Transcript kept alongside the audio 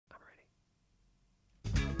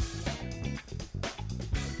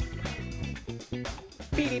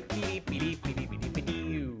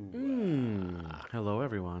Hello,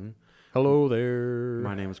 everyone. Hello there.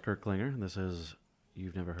 My name is Kirk Klinger. This is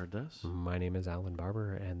You've Never Heard This My name is Alan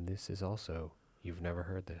Barber, and this is also You've Never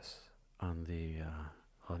Heard This on the.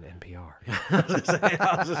 on NPR. I was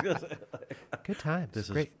just gonna say. Good times. This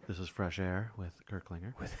is Great. This is Fresh Air with Kirk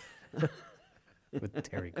Klinger. With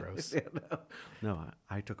Terry Gross. Yeah, no,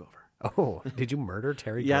 I took over. Oh, did you murder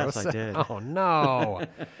Terry Yes, Gross? I did. Oh, no.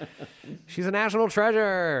 She's a national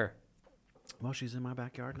treasure. Well, she's in my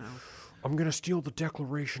backyard now. I'm going to steal the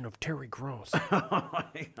Declaration of Terry Gross.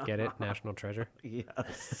 Get it? National treasure?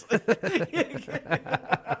 Yes.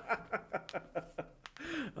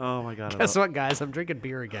 Oh my God! Guess what, guys? I'm drinking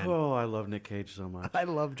beer again. Oh, I love Nick Cage so much. I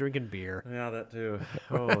love drinking beer. Yeah, that too.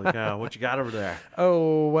 Holy cow! What you got over there?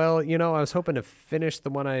 Oh, well, you know, I was hoping to finish the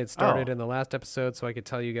one I had started Oh. in the last episode so I could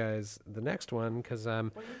tell you guys the next one because, Well,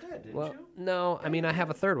 you did, didn't you? no, I mean, I have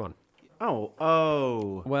a third one.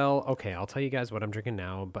 Oh. Well, okay, I'll tell you guys what I'm drinking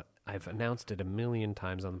now, but I've announced it a million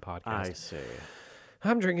times on the podcast. I see.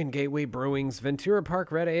 I'm drinking Gateway Brewing's Ventura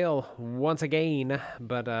Park Red Ale once again,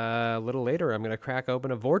 but a little later I'm going to crack open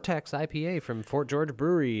a Vortex IPA from Fort George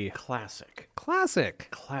Brewery. Classic. Classic.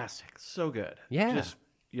 So good. Yeah.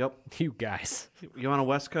 Yep. You guys. You on a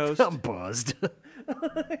West Coast? I'm buzzed.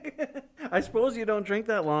 I suppose you don't drink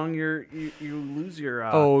that long. You lose your.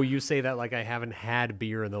 Oh, you say that like I haven't had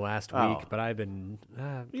beer in the last Oh. week, but I've been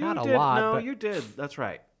you not did. a lot. No, but you did. That's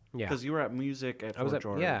right. Yeah. Because you were at music at I was Fort at,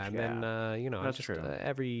 George. yeah, and then That's just true.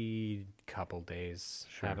 every couple days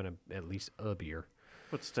having at least a beer,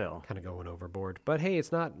 But still, kind of going overboard. But hey,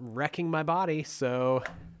 it's not wrecking my body, so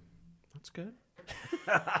that's good.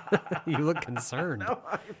 you look concerned. No,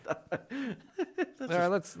 I'm not. All right,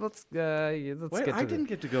 let's Wait, get to I didn't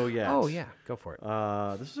get to go yet. Oh yeah, go for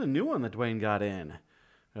it. This is a new one that Dwayne got in.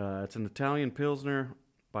 It's an Italian Pilsner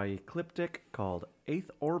by Ecliptic called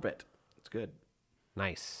Eighth Orbit. It's good.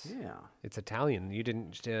 Nice. Yeah. It's Italian. You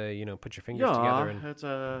didn't put your fingers together and it's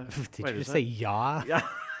a. did wait, you is just say that- ya? Yeah.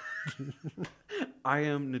 I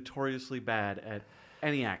am notoriously bad at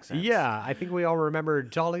any accent. Yeah, I think we all remember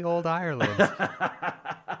jolly old Ireland.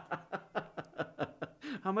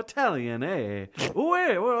 I'm Italian, eh? Oh,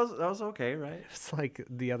 wait, that was okay, right? It's like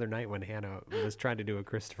the other night when Hannah was trying to do a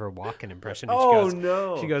Christopher Walken impression. And Oh, she goes,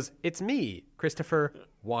 no. She goes, "It's me, Christopher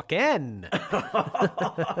Walken."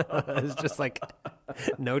 It's just like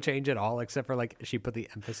no change at all, except for like she put the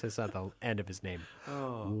emphasis at the end of his name.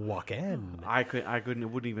 Oh, Walken. I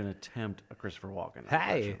wouldn't even attempt a Christopher Walken.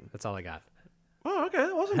 Hey, impression. that's all I got. Oh, okay,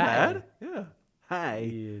 that wasn't Hey. bad. Yeah. Hi.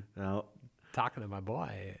 You No. talking to my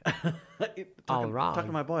boy. All wrong. Talking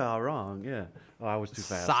to my boy all wrong. Yeah. Oh, I was too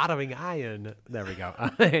fast. Sodoming iron. There we go.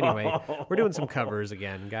 Anyway, we're doing some covers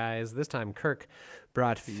again, guys. This time Kirk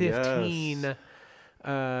brought 15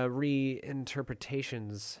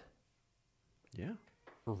 reinterpretations. Yeah.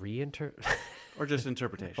 Or just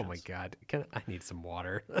interpretations. Oh my God! I need some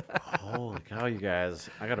water. Holy cow, you guys!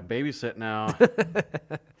 I got to babysit now.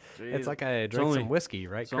 It's like I drank some whiskey,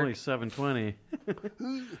 right? It's only 7:20.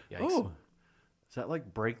 Yikes. Oh, does that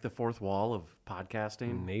like break the fourth wall of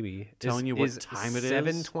podcasting? Maybe Telling you what time it is?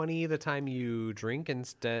 7:20 the time you drink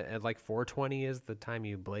instead, like 4:20 is the time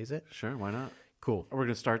you blaze it. Sure, why not? Cool. We're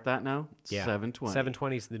gonna start that now. Yeah. 7:20.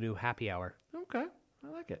 7:20 is the new happy hour. Okay,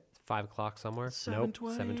 I like it. 5 o'clock somewhere. 7:20. Nope.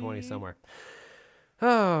 7:20 somewhere.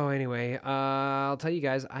 Oh, anyway, I'll tell you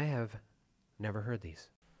guys, I have never heard these.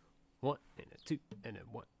 1 and a 2 and a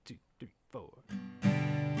 1, 2, 3, 4.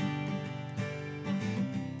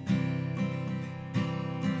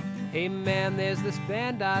 Hey man, there's this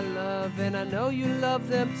band I love, and I know you love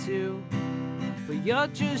them too. But you're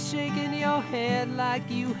just shaking your head like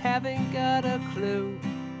you haven't got a clue.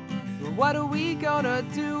 What are we gonna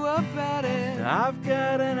do about it? I've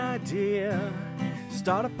got an idea.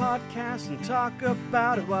 Start a podcast and talk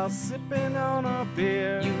about it while sipping on a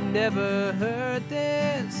beer. You never heard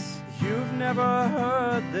this. You've never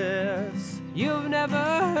heard this. You've never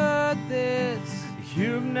heard this.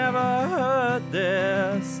 You've never heard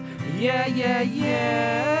this. Yeah, yeah,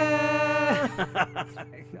 yeah.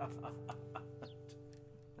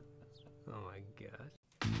 Oh my God.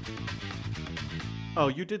 Oh,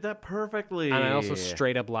 you did that perfectly. And I also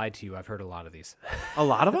straight up lied to you. I've heard a lot of these. A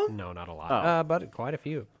lot of them? No, not a lot. Oh. But quite a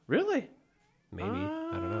few. Really? Maybe.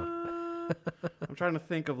 I don't know. I'm trying to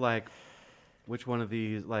think of like which one of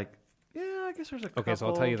these. Like, yeah, I guess there's a couple. Okay, so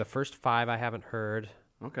I'll tell you the first 5 I haven't heard.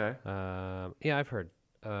 Okay. Yeah, I've heard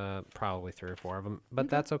probably 3 or 4 of them, but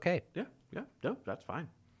that's okay. Yeah. No, that's fine.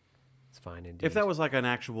 It's fine indeed. If that was like an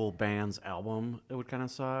actual band's album, it would kind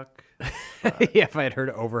of suck. yeah, if I had heard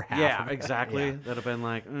over half. Yeah, of it. exactly. Yeah. That'd have been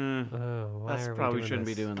like, Why that's are we probably doing shouldn't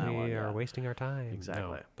this? be doing that We one. are Yeah. wasting our time. Exactly.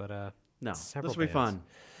 No, but No, several this will be bands. fun.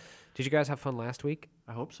 Did you guys have fun last week?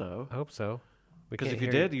 I hope so. I hope so. Because can't if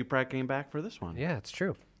you hear did, you probably came back for this one. Yeah, it's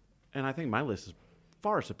true. And I think my list is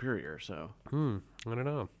far superior. So I don't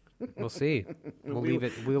know. We'll see. We'll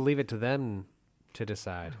leave it to them to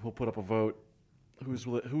decide. we'll put up a vote.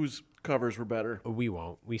 Whose covers were better? We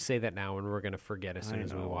won't. We say that now, and we're gonna forget as soon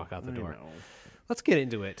as we walk out the door. know. Let's get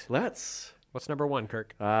into it. Let's. What's number one,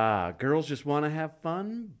 Kirk? Girls Just Want to Have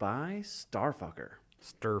Fun by Starfucker.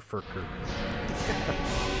 Stirfurker.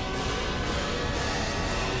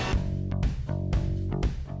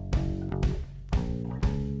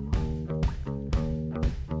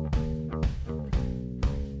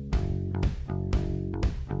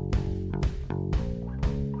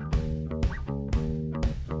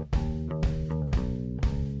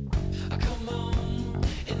 I come home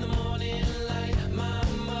in the morning light. My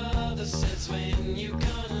mother says, when you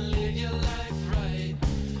gonna live your life right?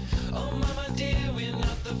 Oh, mama dear, we're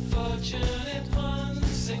not the fortunate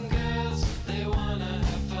ones. And girls, they wanna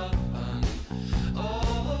have fun.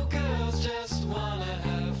 Oh, girls just wanna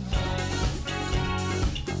have fun.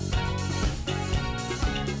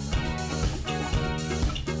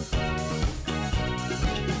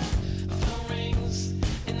 Phone rings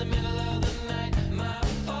in the middle of the night. My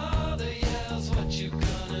father yells, what you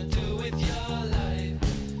gonna do with your life?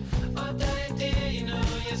 Oh, daddy dear, you know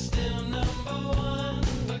you're still number one.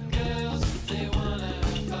 But girls, they wanna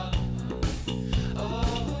have fun.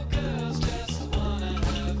 Oh, girls just wanna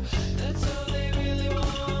have. That's all they really want.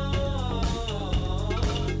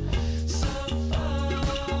 Some fun.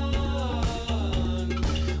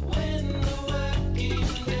 When the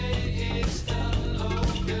working day is done,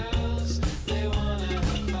 oh, girls, they wanna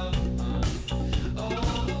have fun.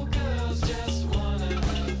 Oh, girls just wanna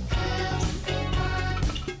have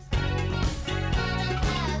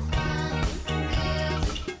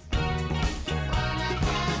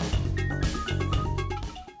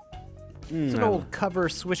It's an old cover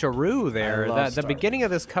switcheroo there. I love The Star- beginning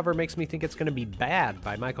of this cover makes me think it's going to be Bad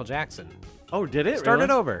by Michael Jackson. Oh, did it? Start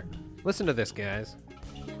really? it over. Listen to this, guys.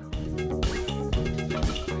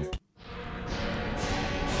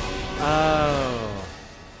 Oh,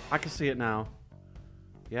 I can see it now.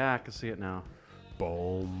 Yeah, I can see it now.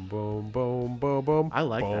 Boom, boom, boom, boom, boom. I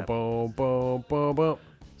like boom, that. Boom, boom, boom, boom.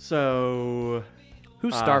 So,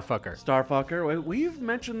 Who's Starfucker? Starfucker. We've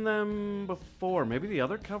mentioned them before. Maybe the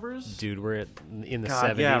other covers. Dude, we're in the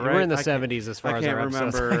God, 70s. yeah, right. We're in the I can't- 70s as far I as can't our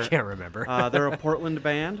episodes. remember. I can't remember. They're a Portland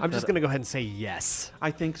band. I'm just that- going to go ahead and say yes. I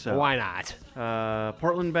think so. Why not?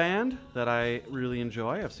 Portland band that I really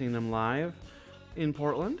enjoy. I've seen them live in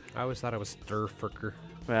Portland. I always thought it was Stirfurker.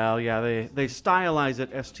 Well, yeah, they stylize it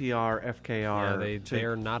STR, FKR. Yeah,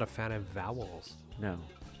 they're not a fan of vowels No.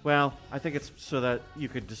 Well, I think it's so that you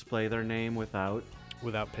could display their name without.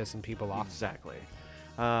 without pissing people off. Exactly.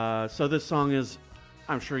 So this song is,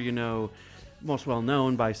 I'm sure you know, most well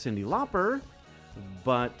known by Cyndi Lauper,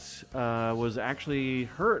 but was actually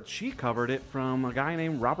her. She covered it from a guy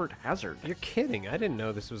named Robert Hazard. You're kidding. I didn't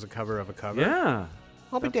know this was a cover of a cover. Yeah.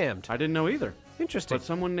 I'll be damned. I didn't know either. Interesting. But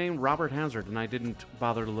someone named Robert Hazard, and I didn't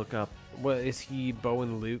bother to look up What is he? Bo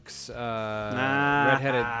and Luke's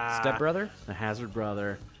redheaded stepbrother? the Hazard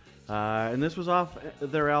brother. And this was off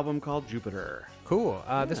their album called Jupiter. Cool.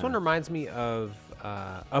 This one reminds me of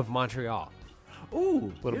Montreal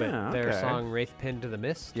Ooh, a little bit. Their song "Wraith Pinned to the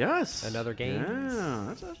Mist." Yes. Another game. Yeah,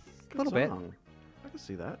 that's a good Little bit. song. I can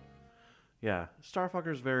see that. Yeah,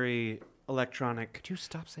 Starfucker's very electronic. Could you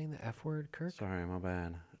stop saying the F word, Kirk? Sorry, my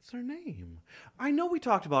bad. It's their name. I know we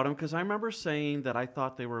talked about them because I remember saying that I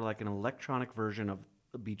thought they were like an electronic version of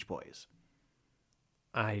the Beach Boys.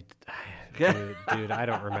 Dude, I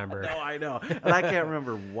don't remember. No, I know. And I can't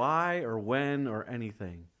remember why or when or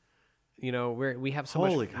anything. You know, we have so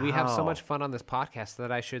Holy much we have so cow. much fun on this podcast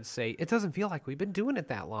that I should say it doesn't feel like we've been doing it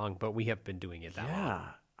that long, but we have been doing it that long. Yeah.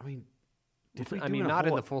 I mean, did we I do mean, a not in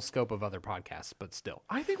whole- the full scope of other podcasts, but still.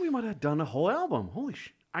 I think we might have done a whole album. Holy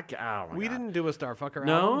sh! Oh my We God. didn't do a Starfucker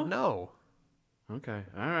No? album. No. Okay.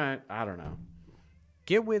 All right. I don't know.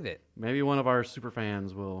 Get with it. Maybe one of our super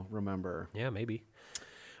fans will remember. Yeah, maybe.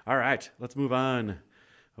 All right, let's move on.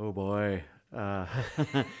 Oh boy.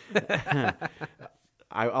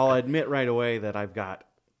 I'll admit right away that I've got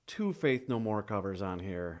 2 Faith No More covers on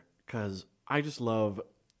here because I just love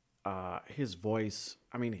his voice.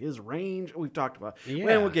 I mean, his range. We've talked about. Yeah.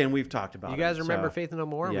 Well, again, we've talked about. You guys it, remember so- Faith No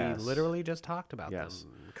More? Yes. We literally just talked about Yes.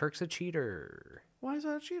 them. Kirk's a cheater Why is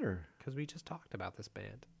that a cheater? because we just talked about this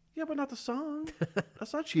band. Yeah, but not the song.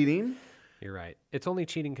 That's not cheating. You're right. It's only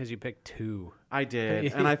cheating because you picked 2. I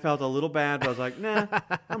did, and I felt a little bad, but I was like, nah,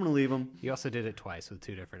 I'm going to leave them. You also did it twice with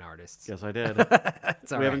 2 different artists. Yes, I did.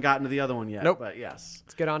 It's all We right. haven't gotten to the other one yet. Nope. But yes.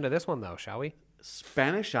 Let's get on to this one, though, shall we?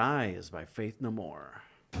 Spanish Eyes by Faith No More.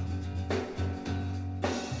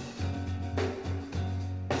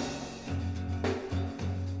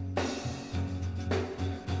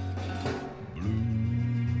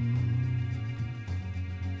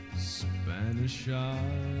 Spanish eyes,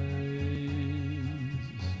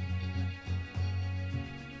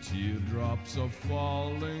 teardrops are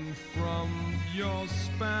falling from your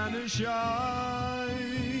Spanish eyes.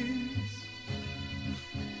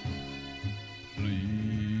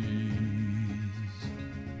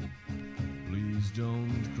 Please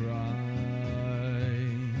don't cry.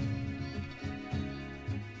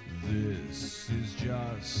 This is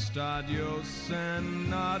just adios and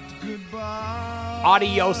not goodbye.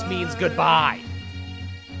 Adios means goodbye.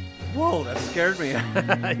 Whoa, that scared me.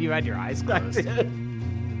 You had your eyes closed. I'll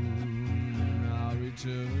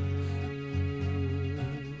return,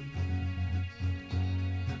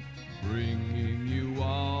 bringing you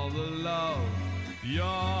all the love your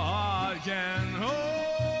heart can hold.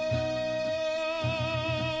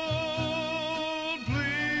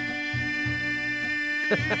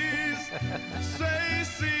 Please say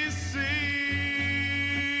CC.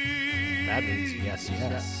 That means yes,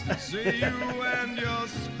 yes. See you and your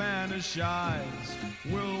Spanish eyes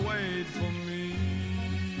will wait for me.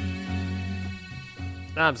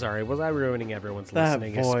 I'm sorry. Was I ruining everyone's That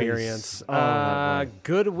listening voice. experience? Oh, that voice.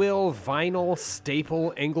 Goodwill vinyl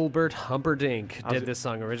staple Engelbert Humperdinck did this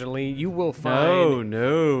song originally. You will find.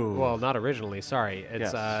 No. Well, not originally. Sorry,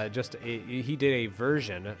 it's Yes. he did a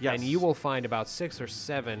version, Yes. and you will find about 6 or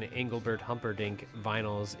 7 Engelbert Humperdinck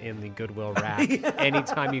vinyls in the Goodwill rack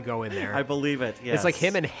anytime you go in there. I believe it. Yes. It's like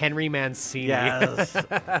him and Henry Mancini. Yes.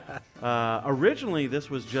 Originally, this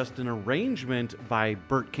was just an arrangement by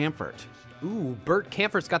Bert Kaempfert. Ooh, Bert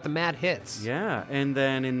Kaempfert's got the mad hits. Yeah, and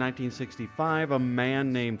then in 1965, a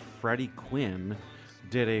man named Freddie Quinn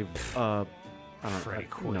did a Freddie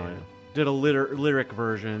Quinn. No, did a lyric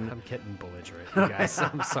version, I'm getting belligerent, you guys.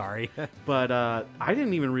 I'm sorry. but I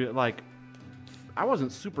didn't even I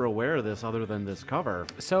wasn't super aware of this other than this cover.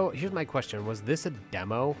 So here's my question: was this a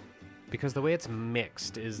demo? Because the way it's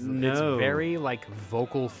mixed it's No. very like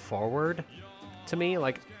vocal forward to me.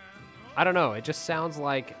 Like, I don't know. It just sounds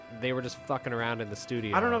like they were just fucking around in the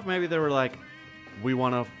studio. I don't know if maybe they were like, we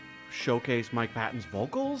want to showcase Mike Patton's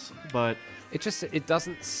vocals, but it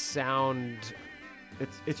doesn't sound.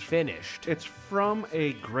 it's Finished. It's from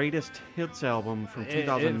a greatest hits album from It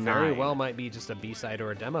 2009. very well might be just a B-side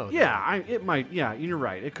or a demo. Yeah, it might. Yeah, you're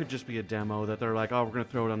right. It could just be a demo that they're like, oh, we're gonna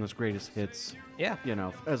throw it on this greatest hits. Yeah. You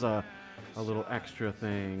know, as a little extra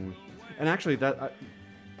thing. And actually, that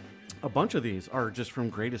a bunch of these are just from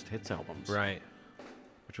greatest hits albums, Right.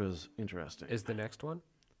 which was interesting. Is the next one?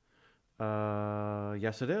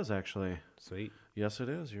 Yes, it is actually. Sweet. Yes, it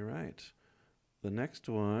is. You're right. The next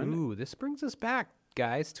one. Ooh, this brings us back,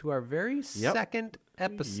 guys, to our very second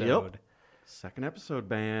episode. Yep. Second episode,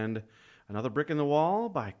 band. Another Brick in the Wall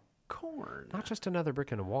by Korn. Not just another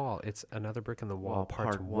brick in the wall. It's another brick in the wall. Well,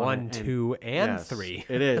 Parts part 1, and- 2, and yes, 3.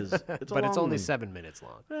 It is. It's a But it's long only one. 7 minutes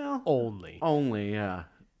long. Well, Only. only, yeah.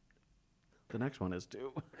 The next one is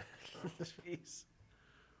too. Jeez.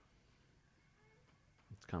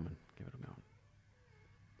 It's coming. Give it a moment.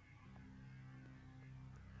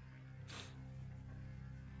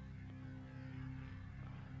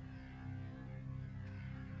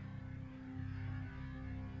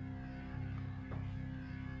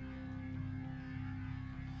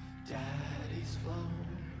 Daddy's flown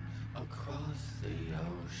across the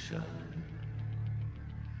ocean,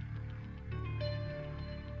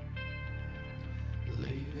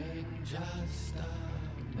 leaving just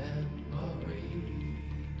a memory.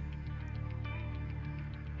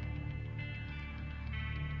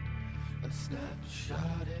 A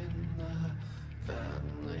snapshot in the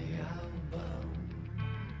family album.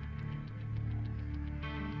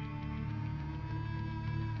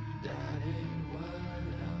 Daddy, what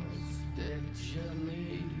else did you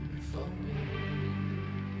leave for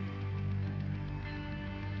me?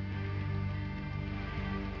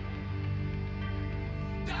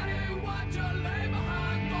 Daddy, what you lay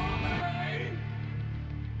behind for me?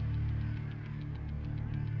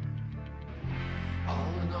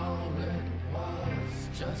 All in all, it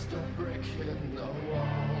was just a brick in the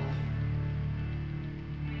wall.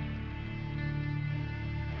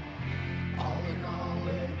 All in all,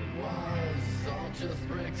 it was all just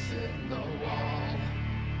bricks in the wall.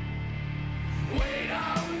 We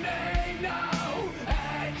don't need no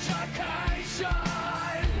edge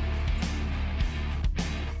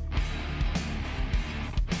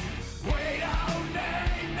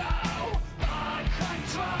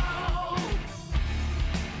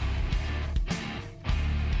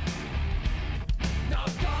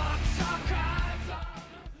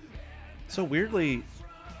So weirdly,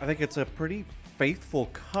 I think it's a pretty faithful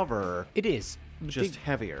cover, It is. just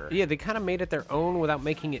heavier. Yeah, they kind of made it their own without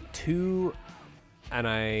making it too... And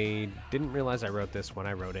I didn't realize I wrote this when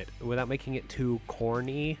I wrote it. Without making it too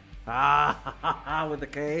corny. With the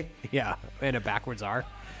K. Yeah, and a backwards R.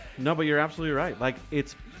 No, but you're absolutely right. Like,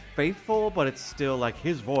 it's faithful, but it's still like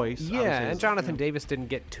his voice. Yeah, obviously, and is, Jonathan Davis didn't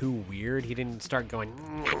get too weird. He didn't start going...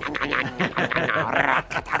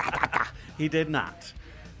 He did not.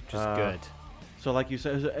 Which is good. So, like you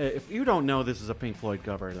said, if you don't know this is a Pink Floyd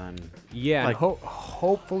cover, then Yeah, like, and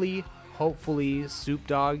hopefully, Soup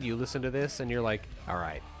Dog, you listen to this and you're like, all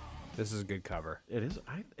right, this is a good cover. it is.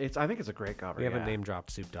 I think it's a great cover. We haven't yeah. name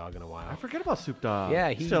dropped Soup Dog in a while. I forget about Soup Dog. Yeah,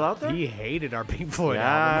 He's still out there. He hated our Pink Floyd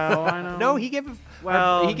Yeah, album. oh, I know. No, he gave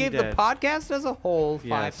Well, he he gave the did. podcast as a whole 5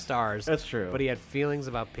 Yes, stars. that's true. But he had feelings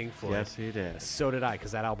about Pink Floyd. Yes, he did. So did I,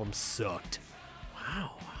 because that album sucked.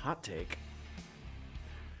 Wow, hot take.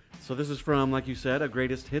 So this is from, like you said, a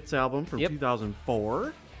greatest hits album from Yep.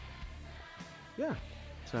 2004. Yeah.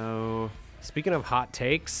 So, Speaking of hot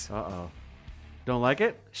takes, don't like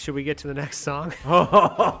it? should we get to the next song?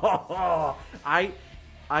 I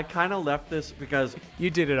kind of left this because You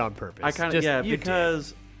did it on purpose. I kind of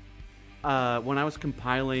because when I was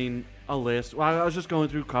compiling a list, well, I was just going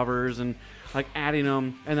through covers and like adding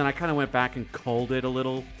them, and then I kind of went back and culled it a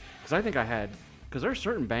little because I think because there are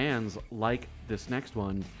certain bands like this next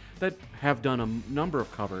one that have done a number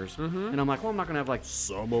of covers, and I'm like, well, I'm not gonna have like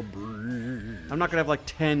Summer Breeze. I'm not gonna have like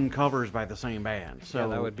 10 covers by the same band. So Yeah,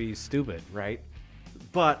 that would be stupid. right.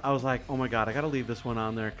 But I was like, oh my god, I gotta leave this one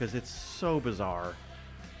on there because it's so bizarre.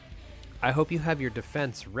 I hope you have your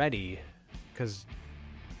defense ready, because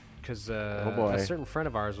boy. a certain friend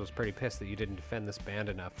of ours was pretty pissed that you didn't defend this band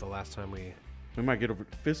enough the last time we... We might get over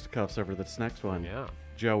fisticuffs over this next one. Yeah.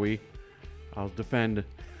 Joey, I'll defend.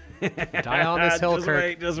 Die on this hill, Just Kirk.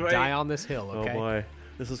 wait, just wait. Die on this hill, okay? Oh boy,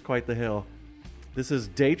 this is quite the hill. This is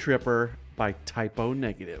Day Tripper by Typo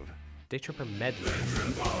Negative. Day Tripper Medley.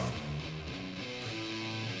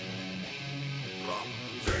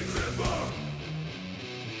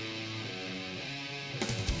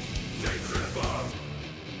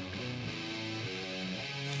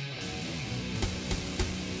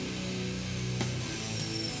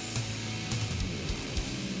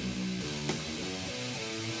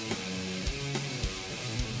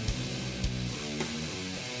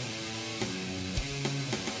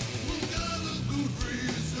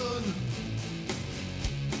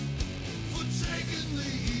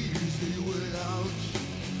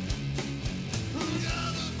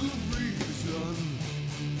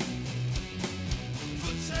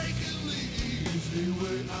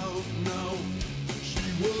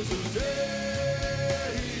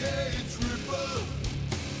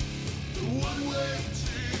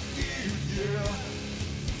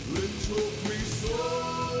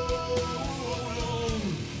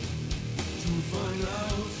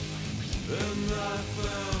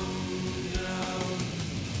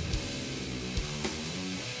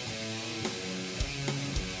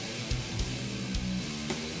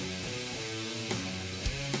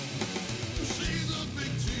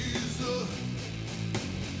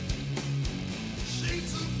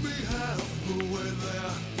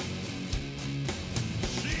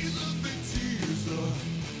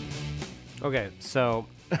 Okay, so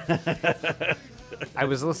I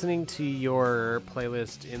was listening to your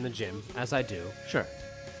playlist in the gym, as I do. Sure.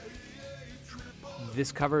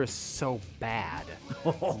 This cover is so bad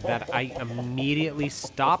that I immediately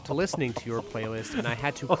stopped listening to your playlist and I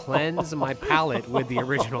had to cleanse my palate with the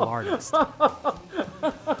original artist.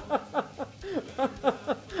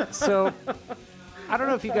 So, I don't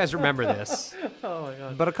know if you guys remember this,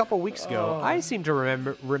 but a couple weeks ago, I seem to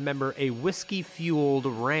remember a whiskey-fueled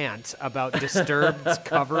rant about Disturbed's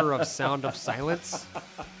cover of Sound of Silence.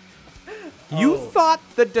 You thought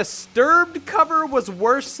the Disturbed cover was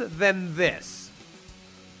worse than this.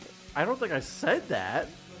 I don't think I said that.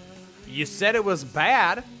 You said it was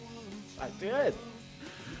bad. I did.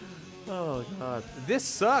 Oh god. This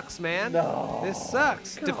sucks, man. No. This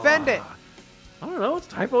sucks. Defend it. I don't know. It's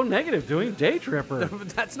Typo Negative doing Day Tripper.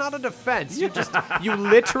 That's not a defense. You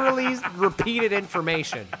literally repeated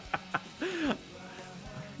information.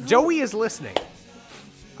 Joey is listening.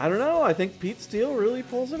 I don't know. I think Pete Steele really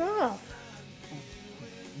pulls it off.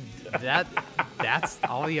 That's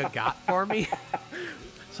all you got for me?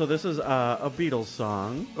 So this is a Beatles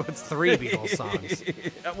song. It's 3 Beatles songs.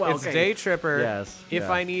 Well, It's okay. Day Tripper, Yes, If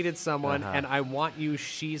yeah. I Needed Someone, Uh-huh. and I Want You,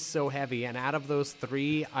 She's So Heavy. And out of those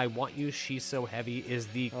 3, I Want You, She's So Heavy is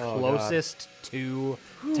the closest to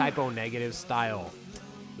Typo Negative style.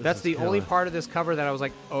 That's is the only killer. part of this cover that I was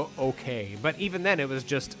like, oh, okay. But even then, it was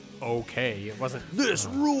just okay. It wasn't, this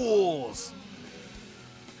rules.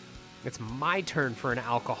 It's my turn for an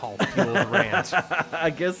alcohol-fueled rant. I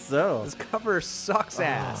guess so. This cover sucks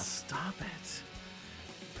ass. Stop it.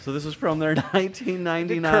 So this is from their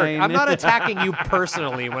 1999. Kirk, I'm not attacking you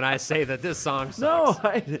personally when I say that this song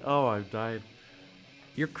sucks. No, I've died.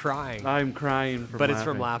 You're crying. I'm crying from But it's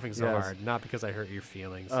from laughing so Yes. hard, not because I hurt your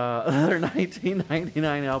feelings. Their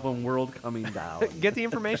 1999 album, World Coming Down. Get the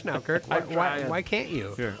information out, Kirk. I'm trying. Why can't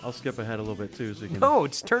you? Here, I'll skip ahead a little bit too, so you can. No,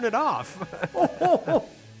 just turn it off.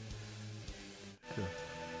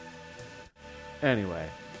 Anyway,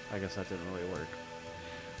 I guess that didn't really work.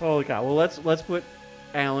 Holy cow! Well, let's put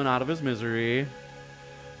Alan out of his misery,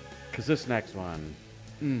 because this next one,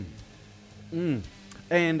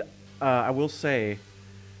 and I will say,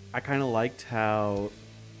 I kind of liked how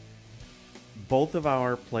both of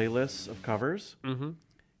our playlists of covers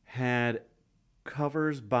had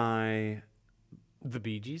covers by The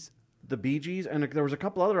Bee Gees? the Bee Gees, and there was a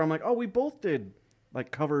couple other. I'm like, oh, we both did like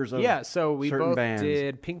covers of So we certain both bands.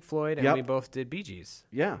 did Pink Floyd and Yep. we both did Bee Gees.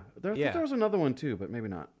 Yeah, I Yeah. think there was another one too, but maybe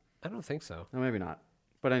not. I don't think so. No, maybe not.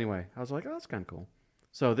 But anyway, I was like, oh, that's kind of cool.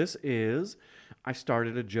 So this is I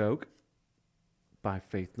Started a Joke by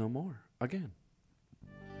Faith No More again.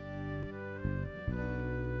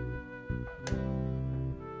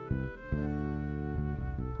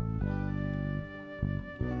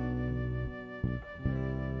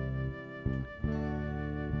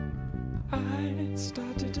 I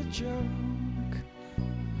started a joke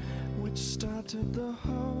which started the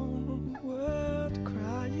whole world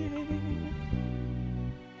crying.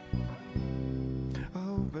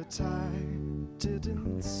 Oh, but I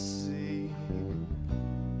didn't see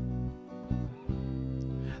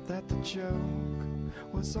that the joke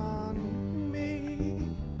was on me.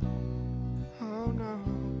 Oh no.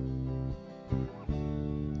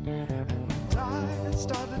 And I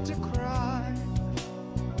started to cry,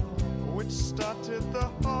 which started the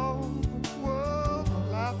whole world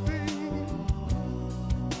laughing.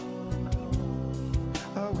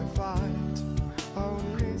 Oh, if I'd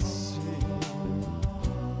only seen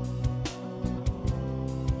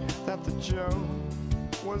that the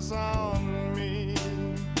joke was on me.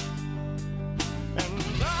 And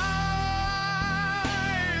I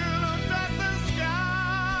looked at the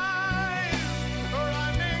skies,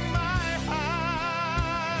 running my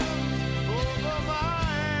hands over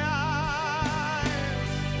my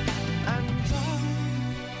eyes, and I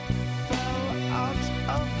fell out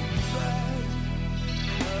of bed,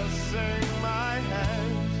 cursing my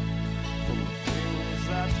head for the things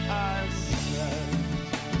that I said,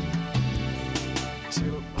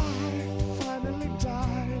 till I finally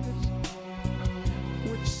died.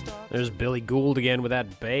 Which started There's Billy Gould again with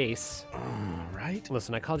that bass. Right?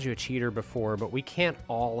 Listen, I called you a cheater before, but we can't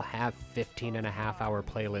all have 15-and-a-half-hour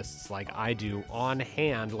playlists like I do on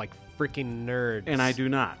hand like freaking nerds. And I do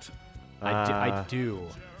not. I do.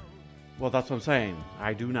 Well, that's what I'm saying.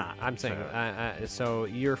 I do not. I'm saying, So- so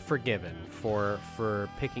you're forgiven for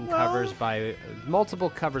picking Well- covers by multiple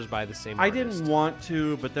covers by the same I artist. didn't want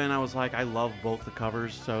to, but then I was like, I love both the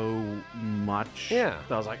covers so much. Yeah.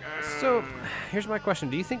 that I was like, So, here's my question: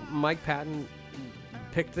 do you think Mike Patton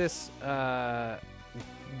picked this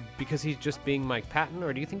because he's just being Mike Patton,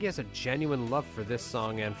 or do you think he has a genuine love for this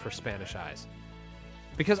song and for Spanish Eyes?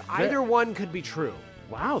 Because either one could be true.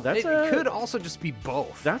 wow, that's It could also just be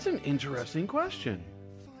both. That's an interesting question.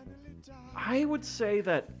 I would say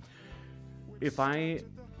that if I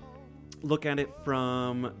look at it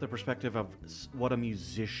from the perspective of what a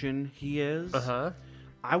musician he is,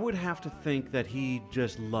 I would have to think that he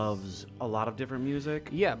just loves a lot of different music.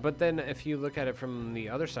 Yeah, but then if you look at it from the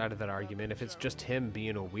other side of that argument, if it's just him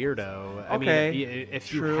being a weirdo, I Okay, mean,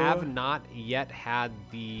 if you true. have not yet had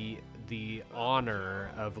the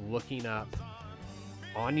honor of looking up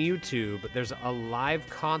on YouTube, there's a live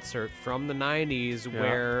concert from the 90s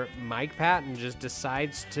where Mike Patton just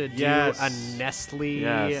decides to do a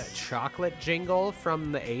Nestle chocolate jingle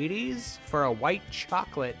from the 80s for a white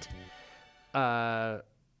chocolate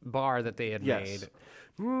bar that they had made.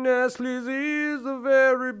 Nestle's is the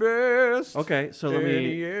very best. Okay, so let me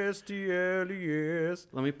N-E-S-T-L-E-S.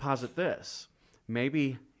 let me posit this.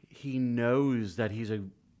 Maybe he knows that he's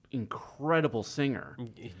an incredible singer.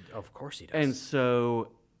 Of course he does. And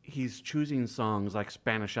so he's choosing songs like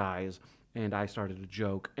Spanish Eyes and I Started a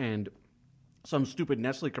Joke and some stupid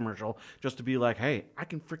Nestle commercial just to be like, hey, I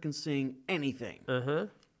can freaking sing anything.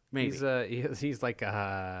 Maybe. He's like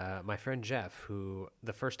my friend Jeff, who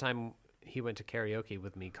the first time he went to karaoke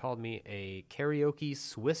with me called me a karaoke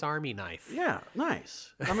Swiss Army knife. Yeah,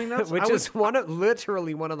 nice. I mean, that's Which is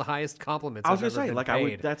literally one of the highest compliments I was I've gonna ever say, been like,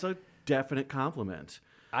 paid. that's a definite compliment.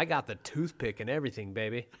 I got the toothpick and everything,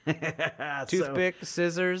 baby. So- Toothpick,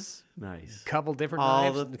 scissors, nice. couple different All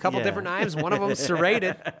knives. the- A couple yeah. different knives. One of them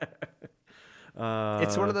serrated.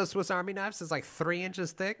 It's one of those Swiss Army knives. It's like 3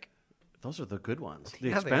 inches thick. Those are the good ones, the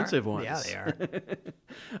Yeah, they expensive are. ones. Yeah, they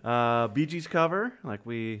are. Bee Gees cover, like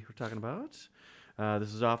we were talking about.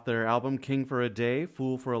 This is off their album King for a Day,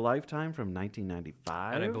 Fool for a Lifetime from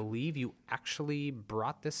 1995. And I believe you actually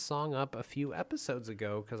brought this song up a few episodes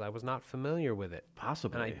ago because I was not familiar with it.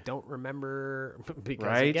 Possibly. And I don't remember because,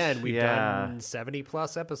 Right? again, we've Yeah. done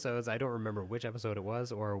 70-plus episodes. I don't remember which episode it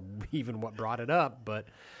was or even what brought it up, but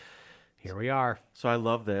here we are. So I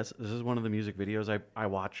love this. This is one of the music videos I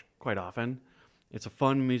watch quite often. It's a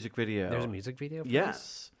fun music video. There's a music video for this?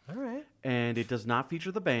 Yes. All right. And it does not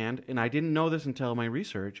feature the band. And I didn't know this until my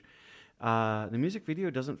research. The music video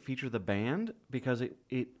doesn't feature the band because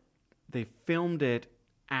they filmed it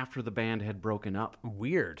after the band had broken up.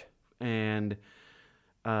 Weird. And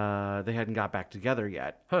they hadn't got back together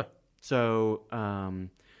yet. Huh. So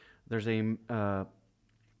there's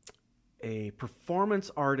a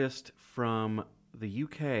performance artist from the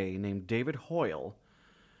UK named David Hoyle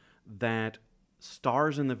that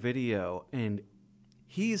stars in the video, and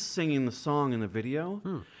he's singing the song in the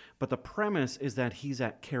video, but the premise is that he's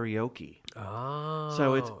at karaoke. Oh.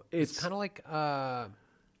 So it's kind of like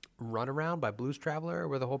Runaround by Blues Traveler,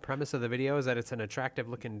 where the whole premise of the video is that it's an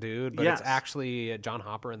attractive-looking dude, but Yes. it's actually John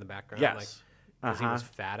Hopper in the background. Yes. Because he was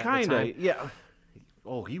fat at Kinda, the time. yeah.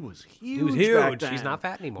 Oh, he was huge. He was back huge. then. He's not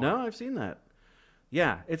fat anymore. No, I've seen that.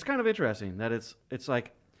 Yeah, it's kind of interesting that it's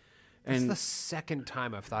like, It's and the second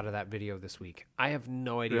time I've thought of that video this week. I have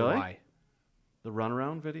no idea Really? why. the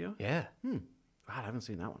runaround video. Yeah. God, I haven't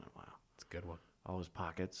seen that one in a while. It's a good one. All his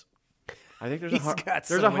pockets. I think there's He's got there's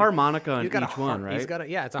so a many- harmonica in He's got each one, right? He's got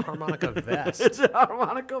it's a harmonica vest. It's a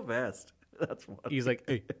harmonica vest. That's what. He's like,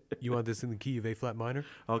 hey, you want this in the key of A flat minor?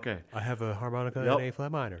 Okay, I have a harmonica Yep. in A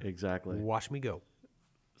flat minor. exactly. Watch me go.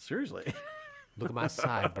 Seriously. Look at my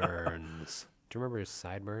sideburns. Do you remember his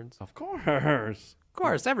sideburns? Of course. Of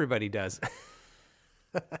course, everybody does.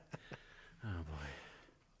 Oh boy.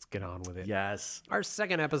 Let's get on with it. Yes, Our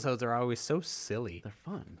second episodes are always so silly. they're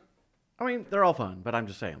fun. I mean, they're all fun, but I'm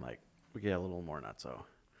just saying, like, we get a little more nutso.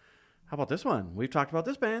 How about this one? We've talked about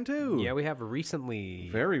this band too. Yeah, we have recently.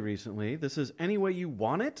 Very recently. This is Any Way You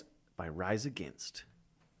Want It by Rise Against.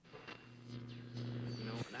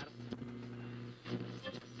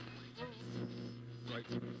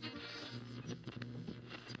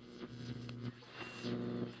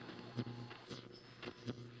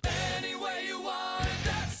 Any way you want it,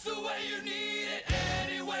 that's the way you need it.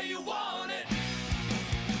 Any way you want it.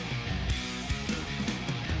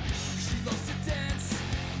 She loves to dance,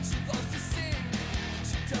 she loves to sing,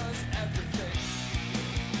 she does everything.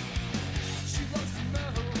 She loves to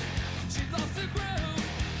move, she loves to groove,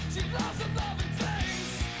 she loves the loving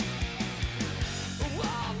things.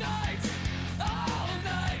 All night,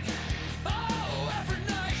 oh, every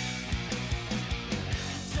night.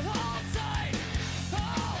 So hold tight,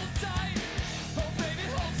 oh baby,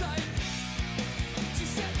 hold tight. She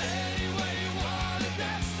said, any way you want it,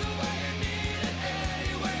 that's the way you need it.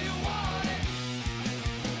 Any way you want it,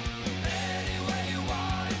 any way you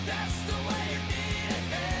want it, that's the way you need it.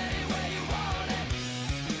 Any way you want it.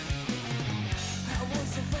 I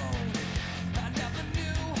was alone, I never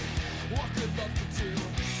knew what good love could do.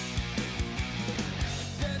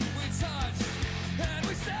 Then we touched and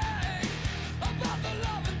we sang about the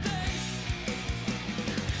loving things.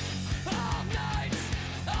 All night,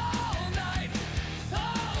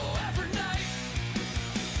 oh, every night.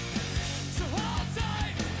 So hold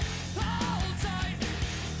tight,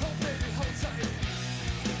 oh baby, hold tight.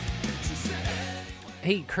 She said,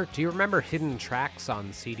 Hey, Kirk, do you remember hidden tracks on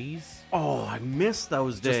CDs? Oh, I miss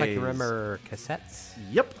those days. Just like you remember cassettes?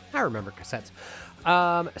 Yep. I remember cassettes.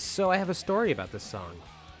 So I have a story about this song.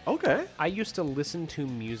 Okay. I used to listen to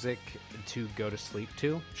music to go to sleep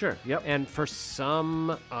to. Sure. Yep. And for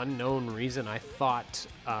some unknown reason, I thought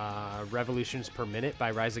Revolutions Per Minute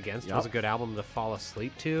by Rise Against was a Yep. good album to fall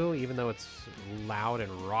asleep to, even though it's loud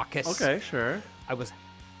and raucous. Okay. Sure. I was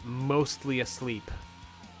mostly asleep,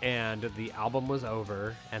 and the album was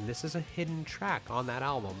over, and this is a hidden track on that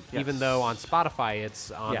album, Yes. even though on Spotify it's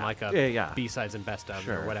on Yeah. like a Yeah. B-sides and best of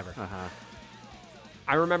Sure. or whatever. Uh-huh.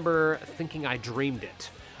 I remember thinking I dreamed it.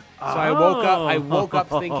 So I woke up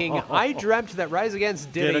thinking I dreamt that Rise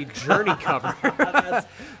Against did a Journey cover. That's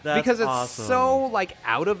because it's awesome. so like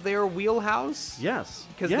out of their wheelhouse. Yes.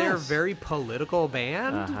 Because yes. they're a very political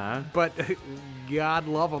band. Uh-huh. But God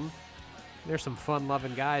love them. They're some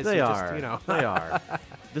fun-loving guys. They who are. Just, you know. They are.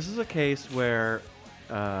 This is a case where.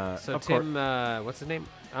 So of Tim, course, what's his name?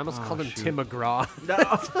 I almost called him shoot. Tim McGraw.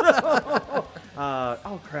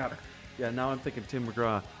 Oh crap! Yeah, now I'm thinking Tim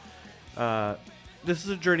McGraw. This is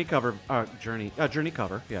a Journey cover. Journey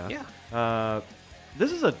cover. Yeah. Yeah.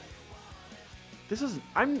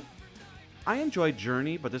 I enjoy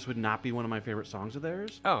Journey, but this would not be one of my favorite songs of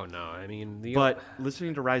theirs. Oh no, I mean But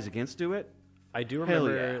listening to Rise Against do it. I do Hell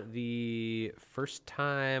remember yeah. the first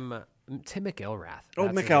time Tim McElrath. Oh,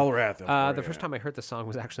 that's his McElrath. name. The first time I heard the song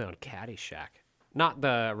was actually on Caddyshack, not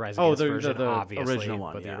the Rise Oh, Against version, the obviously, original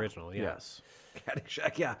one, but yeah. the original. Yeah. Yes.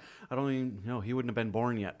 Caddyshack. Yeah, I don't even know. He wouldn't have been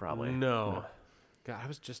born yet, probably. No. God, I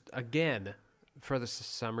was just again for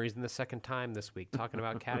some reason the second time this week talking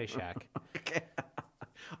about Caddyshack.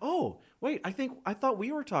 Oh, wait. I thought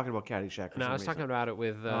we were talking about Caddyshack. For No, some I was reason. talking about it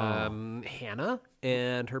with Hannah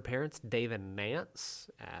and her parents, Dave and Nance,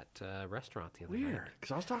 at a restaurant the other night. Weird,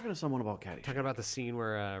 because I was talking to someone about Caddyshack. Talking about the scene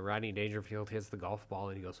where Rodney Dangerfield hits the golf ball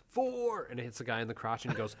and he goes 4, and it hits the guy in the crotch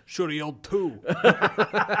and he goes, should have yelled 2.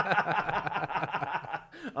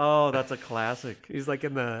 Oh, that's a classic. He's like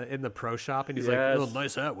in the pro shop and he's Yes. like, oh,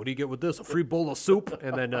 nice hat. What do you get with this? A free bowl of soup?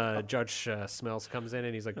 And then Judge Smells comes in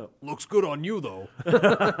and he's like, looks good on you though.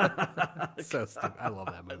 So stupid. I love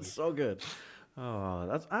that movie. So good. Oh,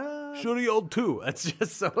 that's Should have yelled 2. That's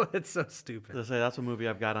just it's so stupid. to say that's a movie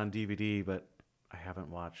I've got on DVD, but I haven't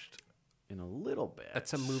watched in a little bit.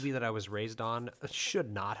 That's a movie that I was raised on.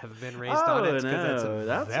 Should not have been raised on it because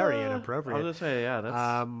that's very inappropriate. I was gonna say, yeah,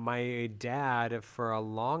 that's My dad, for a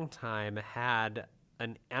long time, had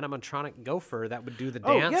an animatronic gopher that would do the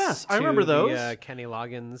Oh, dance. yes, I to remember those. The, Kenny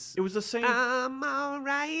Loggins. it was the same. I'm all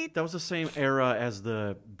right. That was the same era as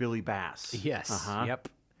the Billy Bass. Yes. Uh-huh. Yep.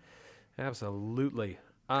 Absolutely.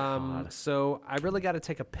 So I really got to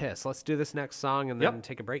take a piss. Let's do this next song and then Yep.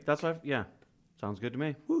 take a break. That's what. Yeah, sounds good to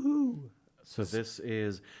me. Woohoo! So this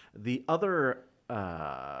is the other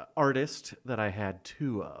artist that I had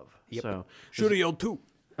 2 of. Yep. So Should have yelled 2.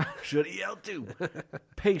 should have yelled 2.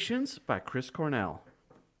 Patience by Chris Cornell.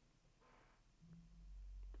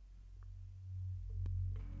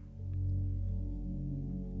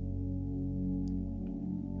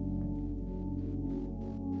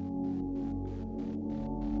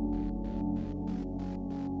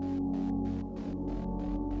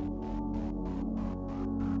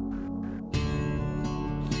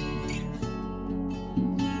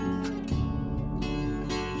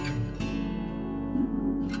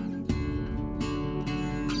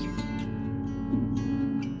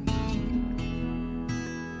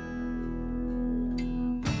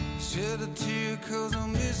 Shed a tear 'cause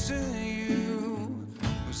I'm missing you.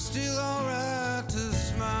 I'm still alright to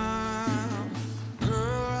smile.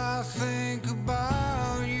 Girl, I think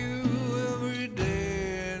about you every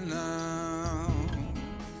day now.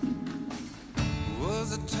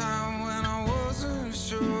 Was a time when I wasn't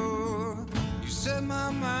sure. You set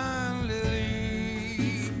my mind at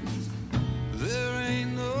ease. There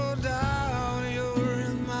ain't no doubt you're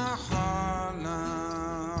in my heart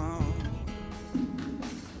now.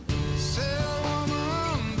 Sail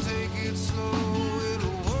woman, take it slow,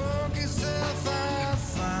 it'll work itself out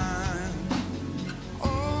fine.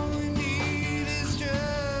 All we need is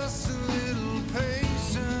just a little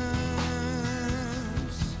patience.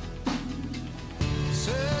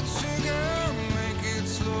 Said sugar, make it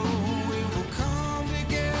slow, we will come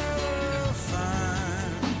together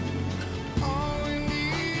fine. All we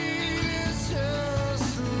need is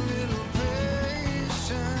just a little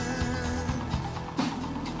patience.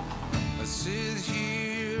 I sit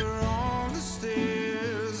here on the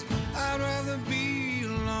stairs. I'd rather be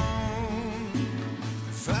alone.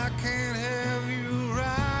 If I can't have you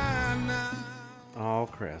right now. Oh,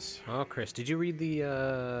 Chris. Oh, Chris, did you read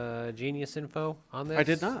the Genius info on this? I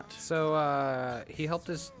did not. So he helped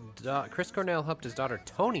Chris Cornell helped his daughter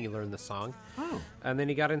Tony learn the song. Oh. And then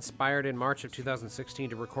he got inspired in March of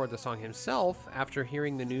 2016 to record the song himself after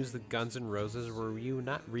hearing the news that Guns N' Roses were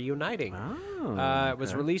reuniting. Oh, It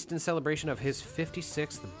was released in celebration of his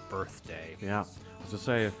 56th birthday. Yeah, I was to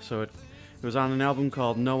say, so it was on an album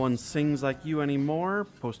called No One Sings Like You Anymore,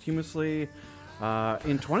 posthumously,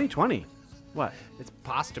 in 2020. What? It's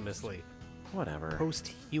posthumously. Whatever.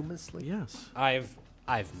 Posthumously? Yes. I've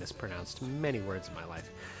mispronounced many words in my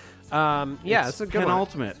life. Yeah, it's a good one.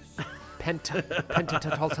 penultimate.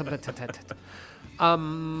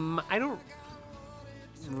 I don't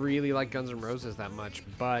really like Guns N' Roses that much,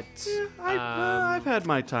 but I've had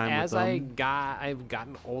my time as with them. I've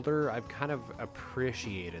gotten older, I've kind of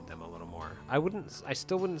appreciated them a little more. I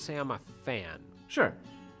still wouldn't say I'm a fan, Sure.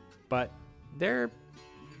 but they're,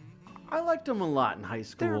 I liked him a lot in high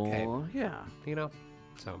school. They're okay. Yeah. you know.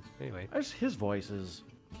 So anyway, His voice is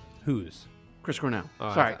whose? Chris Cornell.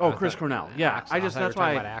 Oh, Sorry. I Chris thought- Cornell. Yeah, Axel. I just thought you were that's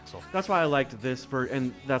talking why about Axel. that's why I liked this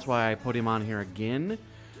and that's why I put him on here again.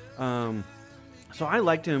 So I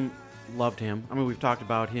liked him, loved him. I mean, we've talked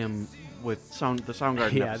about him with the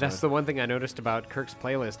Soundgarden. Yeah, episode. that's the one thing I noticed about Kirk's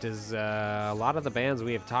playlist is a lot of the bands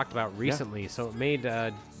we have talked about recently. So it made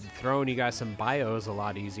throwing you guys some bios a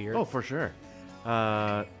lot easier. Oh, for sure.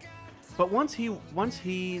 But once he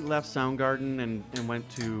left Soundgarden and went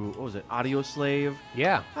to, what was it, Audio Slave,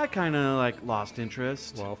 Yeah. I kind of like lost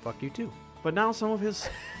interest. Well, fuck you too. But now some of his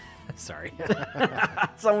Sorry.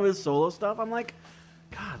 solo stuff, I'm like,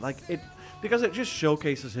 God, like it, because it just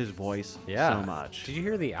showcases his voice so much. Did you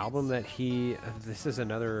hear the album that he? This is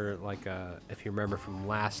another if you remember from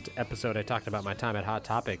last episode, I talked about my time at Hot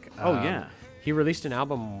Topic. Oh, yeah. He released an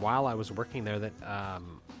album while I was working there that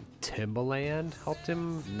Timbaland helped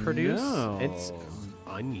him produce. No. It's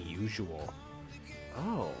unusual.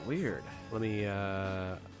 Oh, weird. Let me.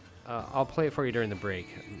 I'll play it for you during the break.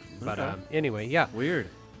 But Okay. anyway, yeah. Weird.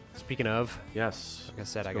 Speaking of, Yes. like I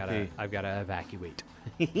said, Let's go I've gotta evacuate.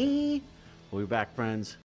 pee. We'll be back,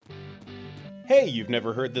 friends. Hey, you've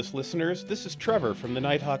never heard this, listeners. This is Trevor from the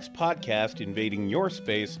Nighthawks podcast, invading your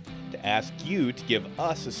space to ask you to give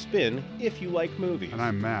us a spin if you like movies. And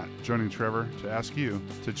I'm Matt, joining Trevor to ask you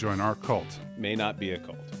to join our cult. May not be a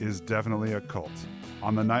cult. Is definitely a cult.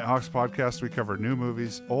 On the Nighthawks podcast, we cover new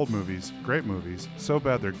movies, old movies, great movies, so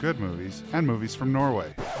bad they're good movies, and movies from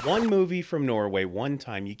Norway. One movie from Norway, one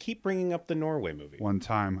time. You keep bringing up the Norway movie. One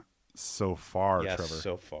time so far, yes, Trevor.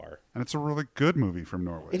 so far. And it's a really good movie from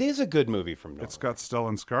Norway. It is a good movie from Norway. It's got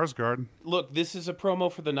Stellan Skarsgård. Look, this is a promo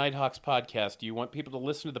for the Nighthawks podcast. Do you want people to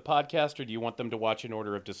listen to the podcast, or do you want them to watch In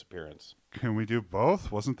Order of Disappearance? Can we do both?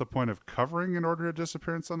 Wasn't the point of covering An Order of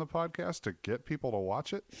Disappearance on the podcast to get people to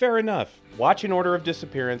watch it? Fair enough. Watch In Order of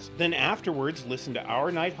Disappearance, then afterwards listen to our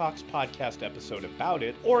Nighthawks podcast episode about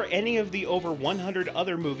it, or any of the over 100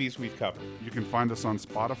 other movies we've covered. You can find us on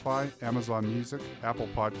Spotify, Amazon Music, Apple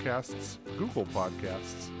Podcasts, Google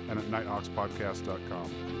Podcasts, and at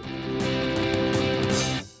nighthawkspodcast.com.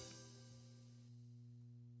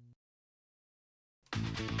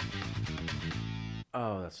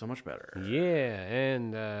 Oh, that's so much better. Yeah,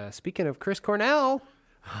 and speaking of Chris Cornell,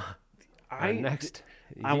 next.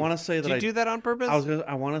 I want to say that Did you do that on purpose?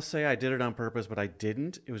 I want to say I did it on purpose, but I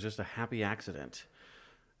didn't. It was just a happy accident.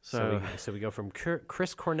 So So we go from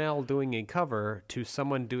Chris Cornell doing a cover to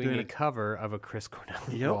someone doing a cover of a Chris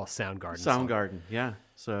Cornell Soundgarden song. Soundgarden, yeah.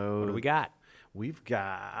 So What do we got? We've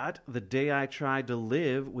got The Day I Tried to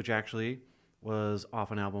Live, which actually was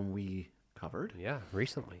off an album we covered. Yeah,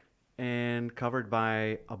 recently. And covered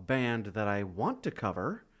by a band that I want to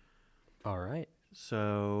cover. All right.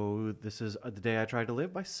 So this is The Day I Tried to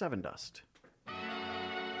Live by Seven Dust.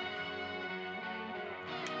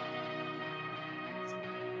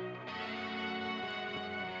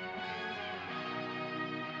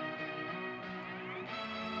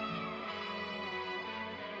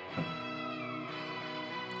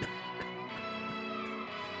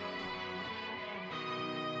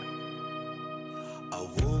 I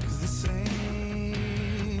woke the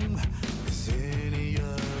same as any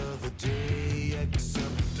other day,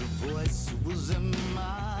 except a voice was in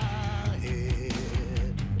my head.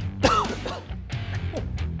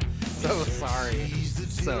 So sorry.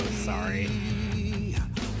 So sorry.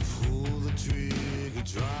 Pull the trigger,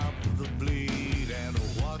 drop the blade, and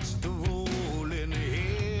watch the rolling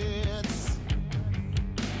heads.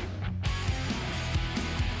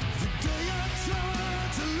 The day I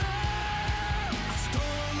tried to love, I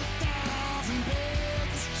stole 1,000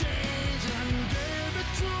 bags of change and gave it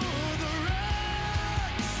to the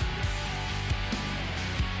rats.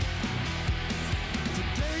 The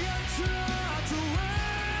day I tried to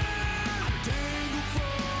win, I dangled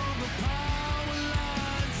from the power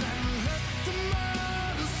lines and let the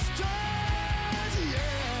mother stars,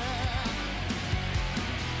 yeah.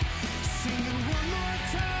 Singing one more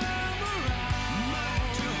time around, might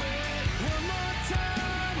do it. One more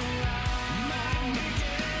time around, might make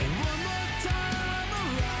it. One more time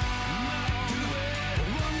around, might do it.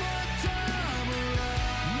 One more time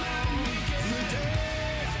around, might make it. The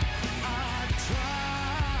day I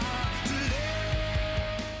tried to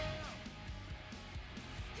live.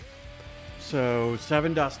 So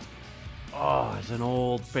Seven Dust, is an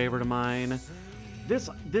old favorite of mine. This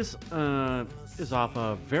is off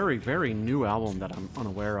a very, very new album that I'm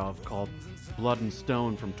unaware of called Blood and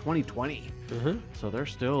Stone from 2020. So they're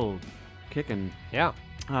still kicking. Yeah.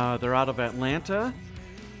 They're out of Atlanta.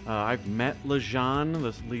 I've met Lejean,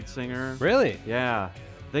 this lead singer. Really? Yeah.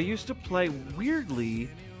 They used to play, weirdly,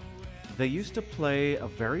 they used to play a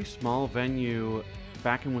very small venue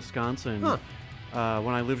back in Wisconsin. Huh.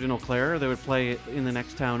 When I lived in Eau Claire, they would play it in the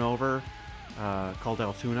next town over, called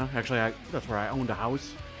Altoona. Actually, that's where I owned a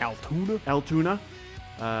house. Altoona.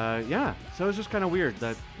 Yeah. So it was just kind of weird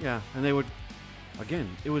that, yeah. And they would, again,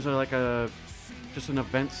 it was just an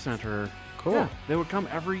event center. Cool. Yeah, they would come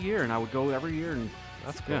every year, and I would go every year, and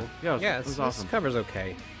That's cool. yeah, it was awesome. This cover's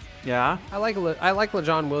okay. Yeah. I like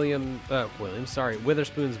LaJohn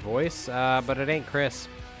Witherspoon's voice, but it ain't Chris.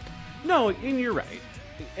 No, and you're right.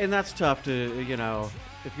 And that's tough to,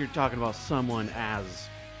 if you're talking about someone as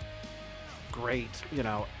great,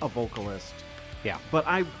 a vocalist. Yeah. But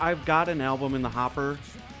I've got an album in the hopper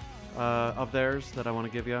of theirs that I want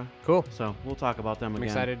to give you. Cool. So we'll talk about them I'm again.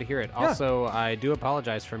 excited to hear it. Yeah. Also, I do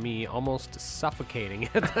apologize for me almost suffocating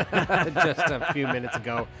it just a few minutes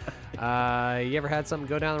ago. You ever had something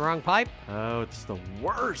go down the wrong pipe? Oh, it's the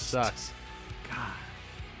worst. Sucks. God.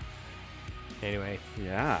 Anyway.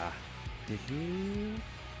 Yeah.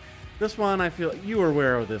 This one, I feel you were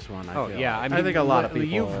aware of this one. I feel yeah. like. I mean, think a lot of people.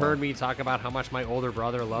 You've heard me talk about how much my older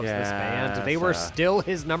brother loves this band. Yes, They were still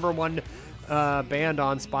his number one band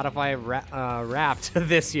on Spotify Wrapped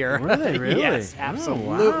this year. Were they really? Yes, Oh,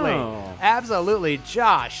 absolutely. wow. Absolutely.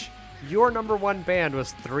 Josh, your number one band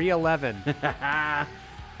was 311.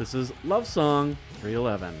 This is Love Song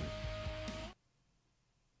 311.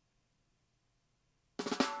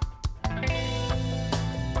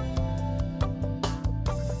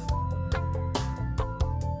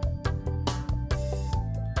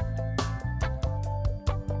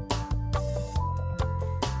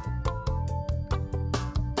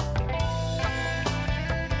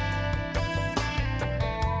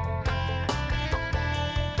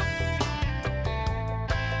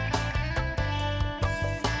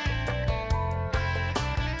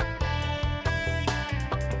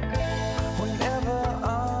 Whenever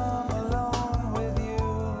I'm alone with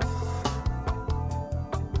you,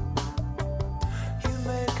 you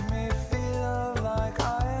make me feel like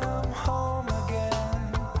I am home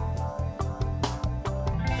again.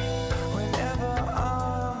 Whenever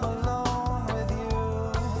I'm alone with you,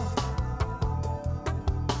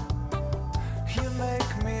 you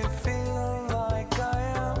make me feel like I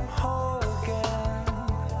am whole again.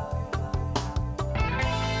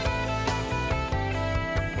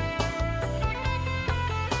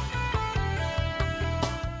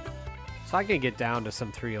 So I can get down to some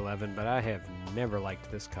 311, but I have never liked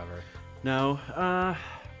this cover. No. And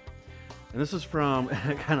this is from,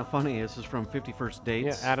 kind of funny, this is from 51st Yeah,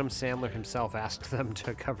 Dates. Adam Sandler himself asked them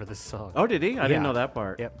to cover this song. Oh, did he? I didn't Yeah. know that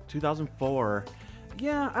part. Yep. 2004.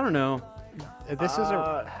 Yeah, I don't know. This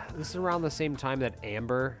is around the same time that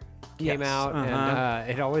Amber came Yes, out, uh-huh. and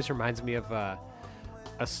it always reminds me of a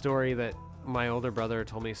story that my older brother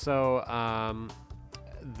told me. So,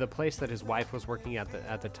 the place that his wife was working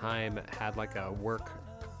at the time had like a work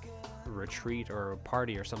retreat or a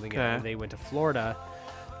party or something, Okay. and they went to Florida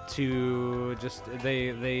to just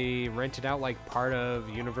they rented out like part of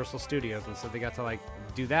Universal Studios, and so they got to like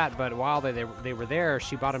do that. But while they were there,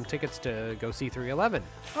 she bought him tickets to go see 311.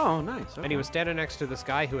 Oh, nice. And he was standing next to this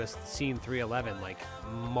guy who has seen 311 like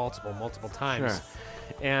multiple times. Sure.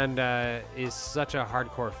 And is such a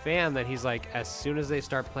hardcore fan that he's like, as soon as they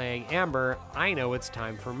start playing Amber, I know it's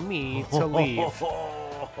time for me to leave.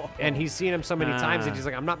 And he's seen him so many times that he's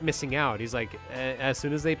like, I'm not missing out. He's like, as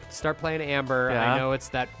soon as they start playing Amber, Yeah. I know it's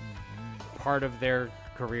that part of their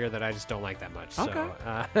career that I just don't like that much. Okay.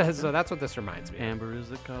 So, so that's what this reminds me of. Amber is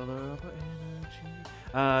the color of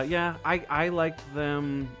energy. Yeah, I liked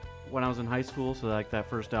them when I was in high school, so like that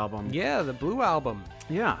first album. Yeah, the Blue Album.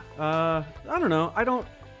 Yeah. I don't know. I don't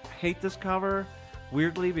hate this cover,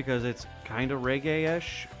 weirdly, because it's kind of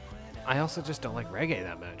reggae-ish. I also just don't like reggae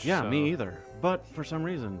that much. Yeah, so- me either. But for some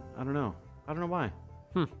reason, I don't know. I don't know why.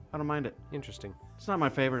 I don't mind it. Interesting. It's not my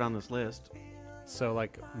favorite on this list. So,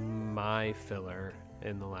 like, my filler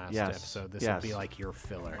in the last Yes, episode. This will yes. be like your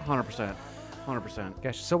filler. 100%. 100%.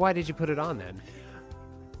 Gosh, so why did you put it on then?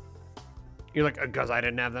 You're like, because I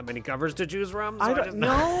didn't have that many covers to choose from? So I don't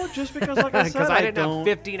know, just because, like I said, Because I didn't don't,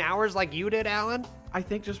 have 15 hours like you did, Alan? I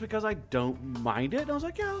think just because I don't mind it, I was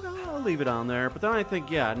like, yeah, I'll leave it on there. But then I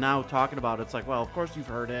think, yeah, now talking about it, it's like, well, of course you've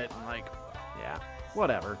heard it. And like, yeah,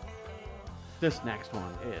 whatever. This next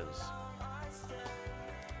one is.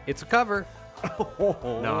 It's a cover.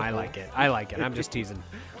 No, I like it. I like it. I'm just teasing.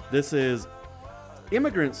 This is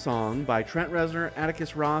Immigrant Song by Trent Reznor,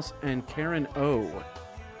 Atticus Ross, and Karen O.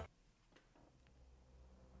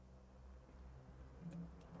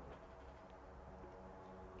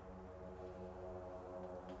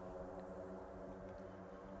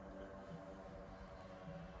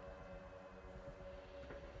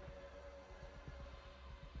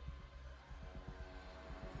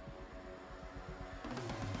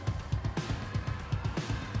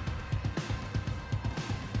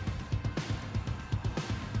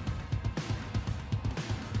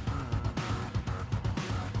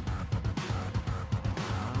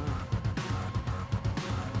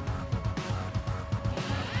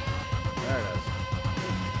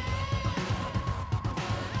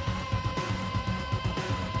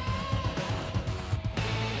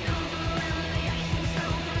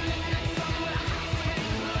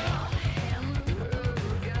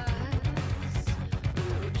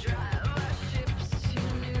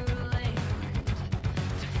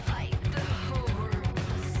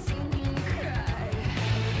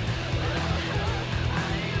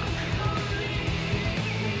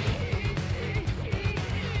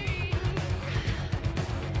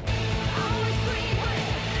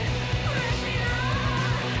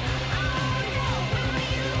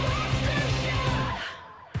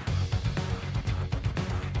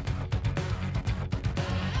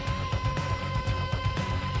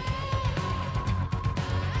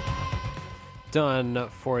 done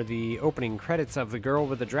for the opening credits of The Girl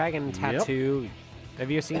with the Dragon Tattoo. Have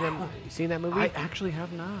you seen that movie? I actually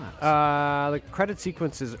have not. The credit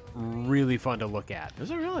sequence is really fun to look at. Is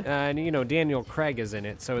it really? And Daniel Craig is in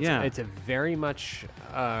it, so it's a very much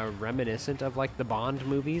reminiscent of like the Bond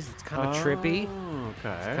movies. It's kind of trippy.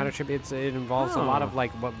 Okay. It's kind of trippy. It involves a lot of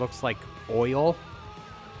like what looks like oil,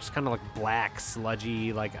 just kind of like black,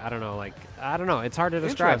 sludgy. Like I don't know. It's hard to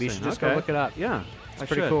describe. You should just go look it up. Yeah, it's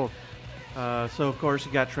pretty cool. So of course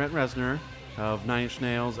you got Trent Reznor of Nine Inch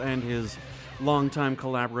Nails and his longtime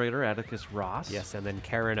collaborator Atticus Ross. Yes, and then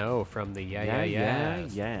Karen O from the Yeah.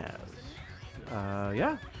 Yeah,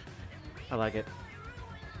 I like it.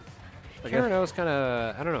 Karen O's kind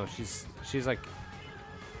of, I don't know, she's like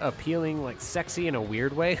appealing, like sexy in a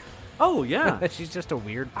weird way. Oh yeah, she's just a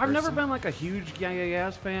weird person. I've never been like a huge Yeah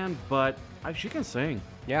Yeahs fan, but she can sing.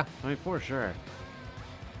 Yeah, I mean for sure.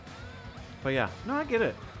 But yeah, no, I get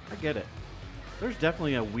it. There's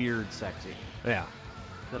definitely a weird sexy yeah.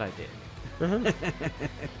 that I dig. All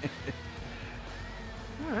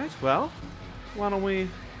right, well, why don't we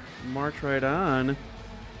march right on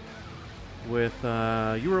with,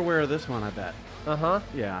 you were aware of this one, I bet. Uh-huh.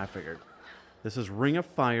 Yeah, I figured. This is Ring of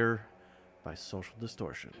Fire by Social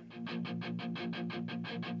Distortion.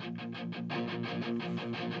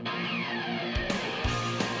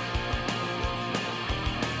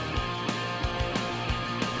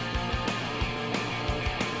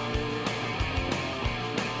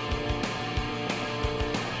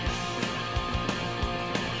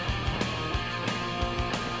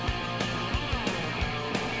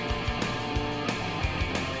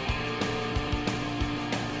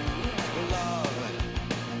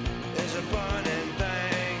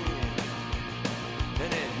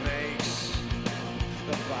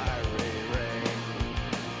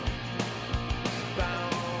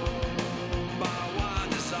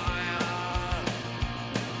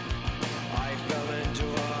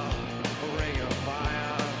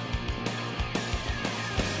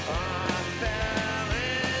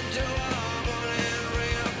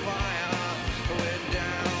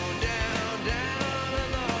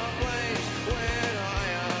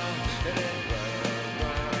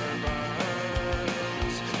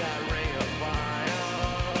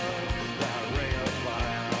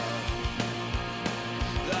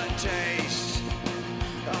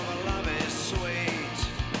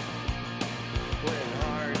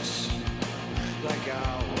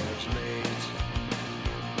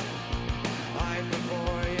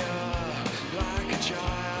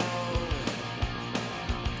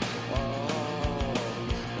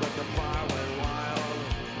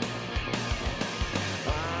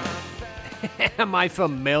 Am I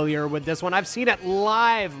familiar with this one? I've seen it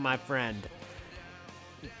live, my friend.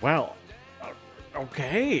 Well,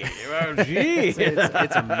 okay. Gee.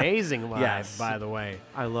 it's amazing live, Yes. by the way.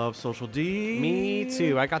 I love Social D. Me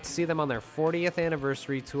too. I got to see them on their 40th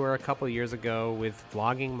anniversary tour a couple years ago with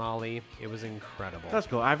Vlogging Molly. It was incredible. That's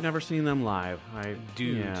cool. I've never seen them live.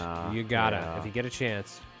 Dude, you gotta if you get a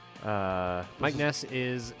chance. Mike this Ness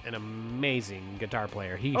is an amazing guitar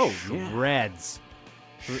player. He yeah.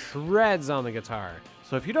 shreds on the guitar.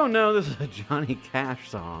 So if you don't know, this is a Johnny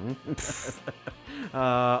Cash song. This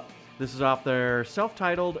is off their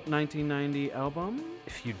self-titled 1990 album.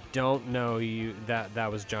 If you don't know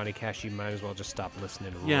that was Johnny Cash, you might as well just stop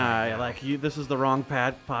listening. Yeah, right now. like this is the wrong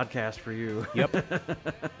podcast for you.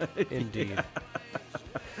 Yep. Indeed.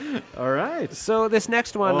 All right. So this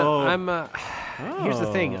next one, here's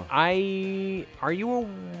the thing. Are you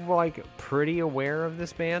pretty aware of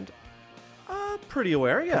this band? Pretty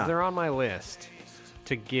aware, yeah. 'Cause they're on my list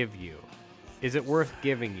to give you. Is it worth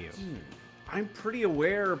giving you? I'm pretty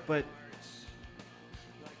aware, but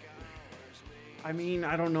I mean,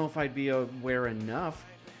 I don't know if I'd be aware enough.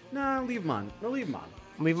 Nah, leave them on. Leave them on.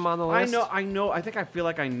 Leave them on the list? I know. I think I feel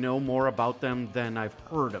like I know more about them than I've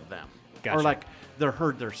heard of them. Gotcha. Or like they're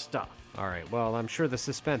heard their stuff. All right. Well, I'm sure the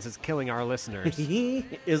suspense is killing our listeners.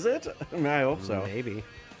 Is it? I hope so. Maybe.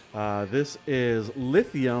 This is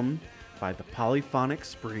Lithium by the Polyphonic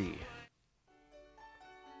Spree.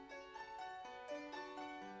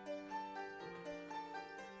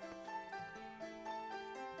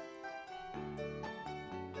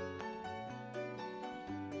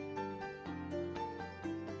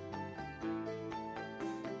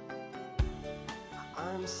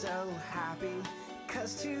 I'm so happy,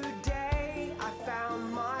 'cause today I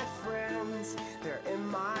found my friends, they're in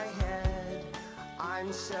my head.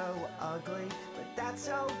 I'm so ugly, but that's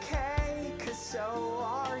okay, 'cause so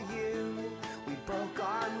are you. We broke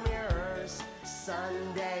our mirrors,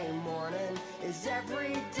 Sunday morning is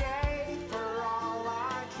every day for all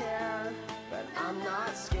I care. But I'm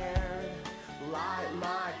not scared,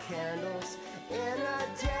 candles in a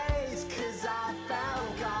daze, 'cause I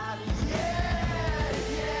found God. Yeah,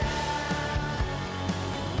 yeah.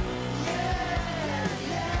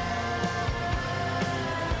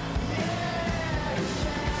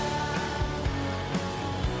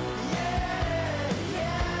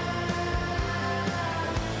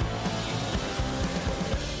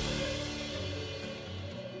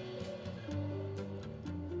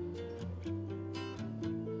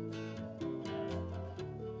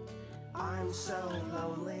 I'm so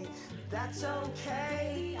lonely, that's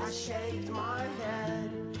okay. I shaved my head,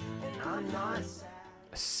 and I'm not sad.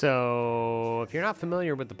 So, if you're not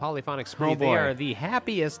familiar with the Polyphonic Spree, Oh, they boy. are the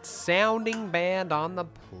happiest sounding band on the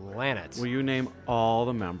planet. Will you name all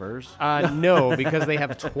the members? No, because they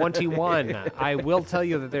have 21. I will tell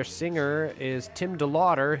you that their singer is Tim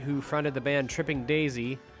DeLauder, who fronted the band Tripping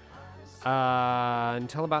Daisy.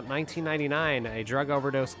 Until about 1999, a drug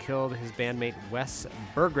overdose killed his bandmate Wes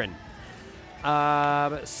Berggren.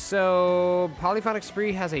 So Polyphonic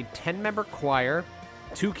Spree has a 10-member choir,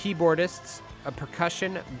 2 keyboardists, a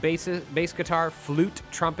percussion, bass guitar, flute,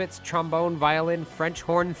 trumpets, trombone, violin, French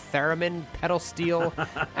horn, theremin, pedal steel,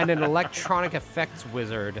 and an electronic effects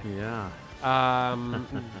wizard. Yeah.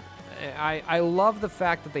 I love the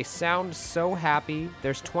fact that they sound so happy.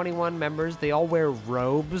 There's 21 members. They all wear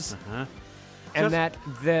robes. And Just-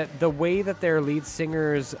 that the way that their lead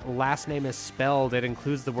singer's last name is spelled, it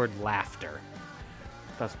includes the word laughter.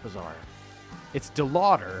 That's bizarre. It's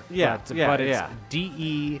DeLauder, Yeah, but yeah, it's yeah.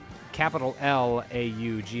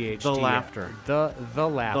 DELAUGHT. The laughter. The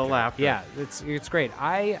laughter. The laughter. Yeah, it's great.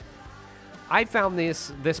 I found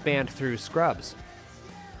this band through Scrubs.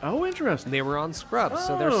 Oh, interesting. They were on Scrubs,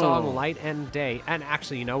 so their song Oh. Light and Day. And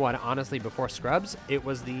actually, you know what? Honestly, before Scrubs, it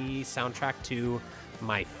was the soundtrack to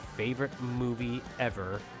my favorite movie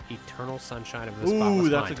ever, Eternal Sunshine of the Spotless Ooh,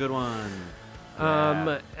 that's Mind. a good one.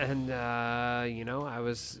 You know, I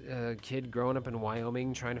was a kid growing up in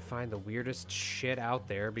Wyoming trying to find the weirdest shit out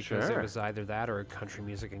there because Sure. it was either that or country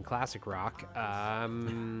music and classic rock.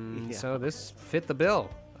 So this fit the bill.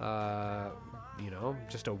 You know,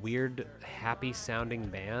 just a weird, happy sounding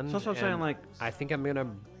band. So that's what I'm saying, and like- I think I'm gonna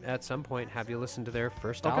at some point have you listen to their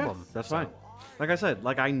first Okay, album. that's So- fine. Like I said,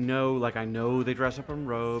 I know they dress up in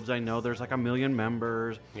robes. I know there's like a million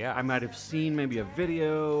members. Yeah. I might have seen maybe a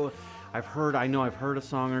video. I've heard a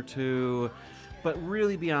song or two, but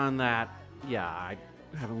really beyond that, yeah, I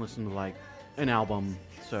haven't listened to like an album.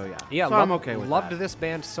 So yeah, Yeah, so I'm okay with loved that. this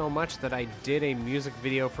band so much that I did a music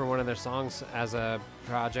video for one of their songs as a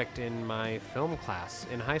project in my film class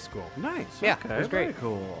in high school. Nice. Yeah, okay, it was great. Very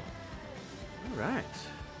cool. All right.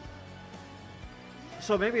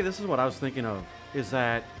 So maybe this is what I was thinking of, is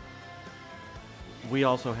that we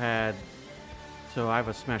also had, so I have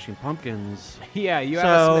a Smashing Pumpkins. Yeah, you So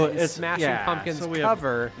have a it's- Smashing yeah, Pumpkins so we have-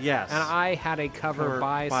 cover. yes. And I had a cover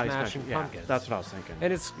by Smashing yeah, Pumpkins. that's what I was thinking.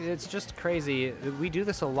 And it's just crazy. We do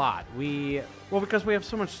this a lot. Well, because we have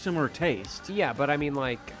so much similar taste. Yeah, but I mean,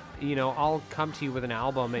 like, you know, I'll come to you with an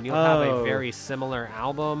album and you'll have a Oh. very similar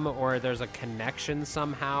album, or there's a connection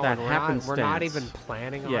somehow, That and we're not happenstance. even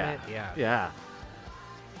planning on Yeah. it. Yeah. Yeah.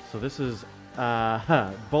 So this is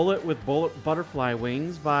Bullet with Butterfly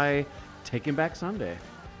Wings by Taking Back Sunday.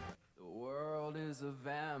 The world is a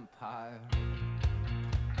vampire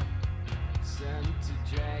sent to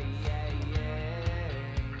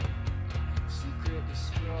secret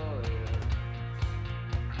destroyer.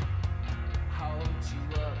 Hold you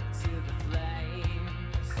up to the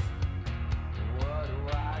flames. And what do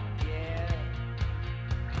I get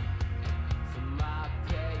for my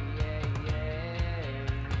pay?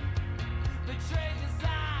 Betrayed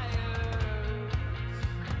desires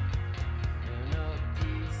and a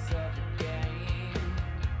piece of the game.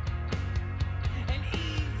 And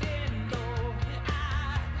even though I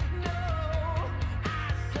know, I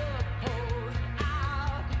suppose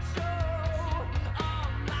I'll show all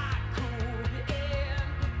my cool and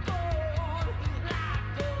gold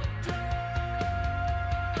like a drug.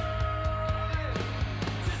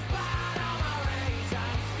 Despite all my rage,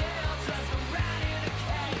 I'm still just a rat in a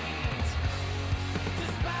cage.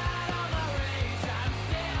 Despite all my rage, I'm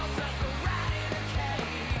still just a rat in a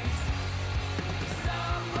cage.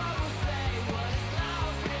 Someone will say what is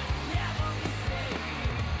lost will never be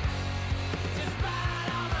saved. Despite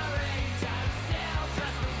all my rage, I'm still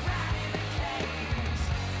just a rat in a cage.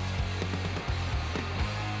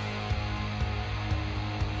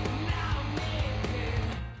 Now maybe.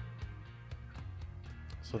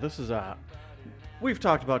 So this is we've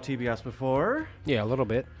talked about TBS before. Yeah, a little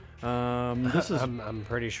bit. This is I'm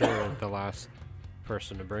pretty sure the last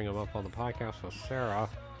person to bring him up on the podcast was Sarah.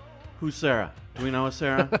 who's Sarah? Do we know a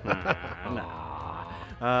Sarah? Nah.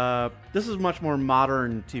 This is much more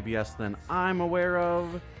modern TBS than I'm aware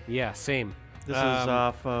of. Yeah, same. This is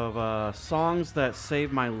off of Songs That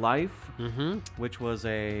Saved My Life, which was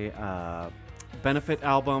a benefit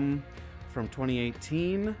album from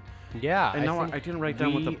 2018. Yeah. And I think didn't write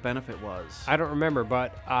down what the benefit was. I don't remember,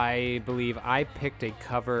 but I believe I picked a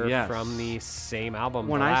cover from the same album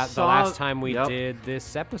When the I the saw- last time we Yep. did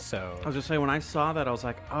this episode. I was just saying, when I saw that, I was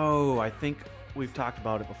like, oh, I think we've talked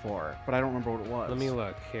about it before, but I don't remember what it was. Let me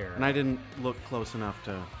look here. And I didn't look close enough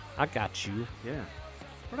to... I got you. Yeah.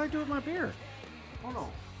 What did I do with my beer? Oh, no.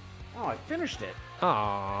 Oh, I finished it.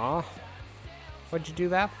 Aw. What'd you do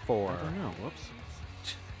that for? I don't know. Whoops.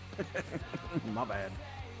 My bad.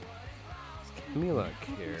 Let me look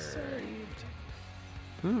here.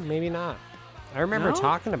 Maybe not. I remember No?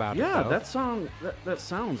 talking about it. Yeah, though. that song, that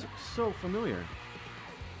sounds so familiar.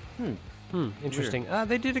 Interesting.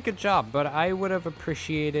 They did a good job, but I would have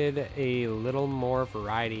appreciated a little more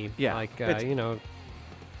variety. Yeah, Like, it's-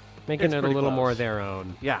 making it's it a pretty little more close. their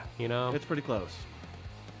own. Yeah. You know? It's pretty close.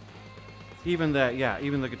 Even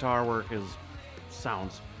the guitar work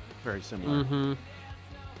sounds very similar. Mm-hmm.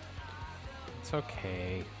 It's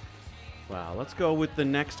okay. Wow, let's go with the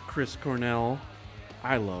next Chris Cornell.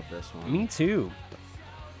 I love this one. Me too.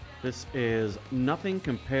 This is Nothing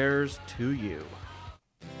Compares to You.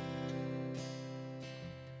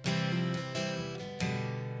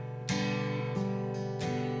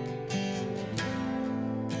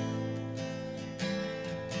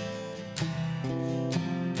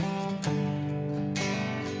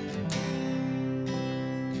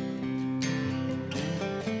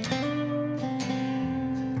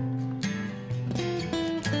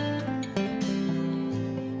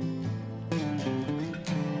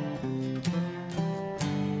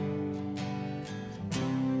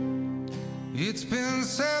 It's been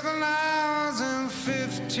 7 hours and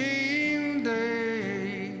 15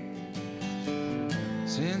 days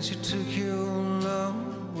since you took your love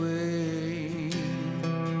away.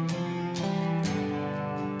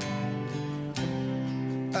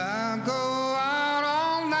 I go out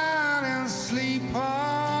all night and sleep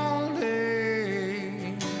all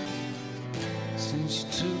day since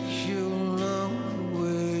you took your love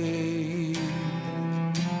away.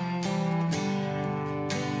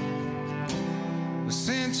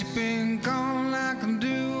 Since you've been gone, I can do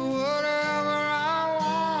whatever I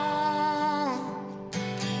want.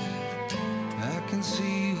 I can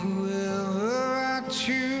see whoever I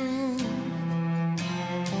choose.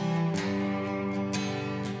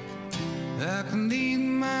 I can eat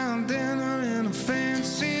my dinner in a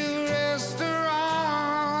fancy restaurant.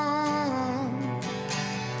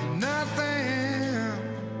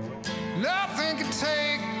 Nothing can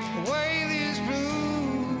take away these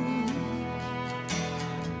blues.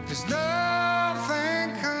 There's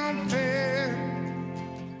nothing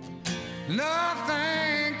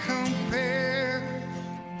compared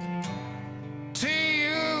to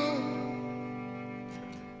you.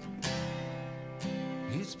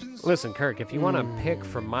 It's been Listen, Kirk, if you want to pick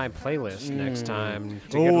from my playlist next time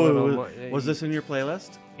to get a little more, was this in your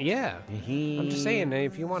playlist? Yeah, I'm just saying,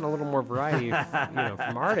 if you want a little more variety,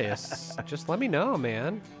 from artists, just let me know,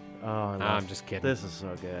 man. Oh, Nah, I'm just kidding. This is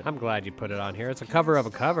so good. I'm glad you put it on here. It's a cover of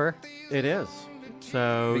a cover. It is.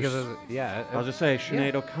 So Because, I'll just say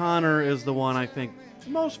Sinead O'Connor is the one I think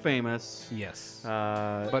most famous. yes.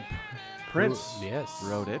 But Prince yes.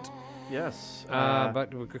 wrote it. Yes. But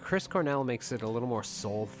Chris Cornell makes it a little more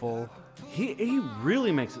soulful. he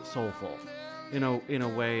really makes it soulful, in a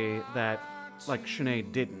way that like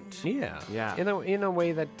Sinead didn't. Yeah. Yeah. In a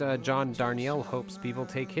way that John Darnielle hopes people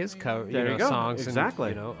take his There you go. songs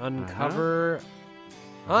Exactly. and uncover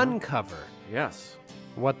Yes.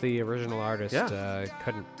 what the original artist Yeah.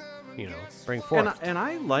 couldn't bring forth. And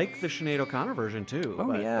I like the Sinead O'Connor version too. Oh,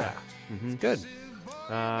 but, yeah. It's good.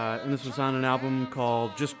 And this was on an album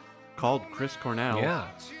called Chris Cornell. Yeah.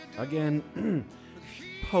 Again,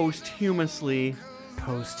 posthumously.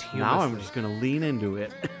 Now I'm just going to lean into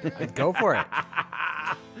it. Go for it.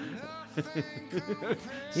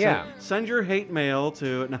 Yeah. Send your hate mail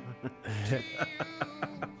to... No.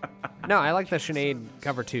 No, I like the Sinead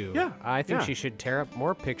cover too. Yeah, I think yeah. she should tear up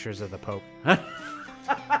more pictures of the Pope.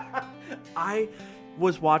 I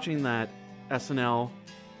was watching that SNL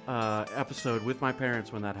episode with my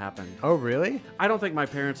parents when that happened. Oh, really? I don't think my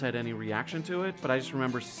parents had any reaction to it, but I just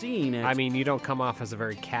remember seeing it. I mean, you don't come off as a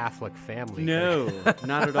very Catholic family. No,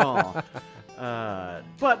 not at all.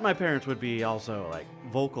 But my parents would be also like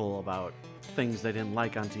vocal about things they didn't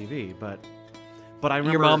like on TV. But I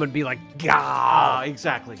remember Your mom would be like, "God." Ah,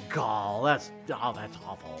 exactly. Gall. That's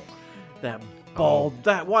awful. That Bald.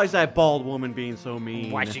 Why is that bald woman being so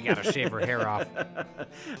mean? Why she gotta shave her hair off?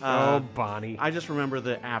 Oh, Bonnie. I just remember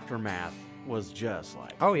the aftermath was just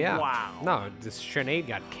like, Oh, yeah. wow. No, this Sinead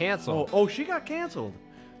got canceled. Oh, she got canceled.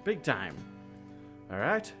 Big time. All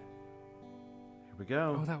right. Here we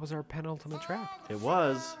go. Oh, that was our penultimate track. It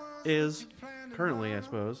is, currently, I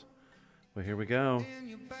suppose. But here we go.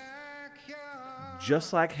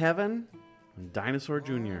 Just Like Heaven, Dinosaur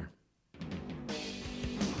Jr.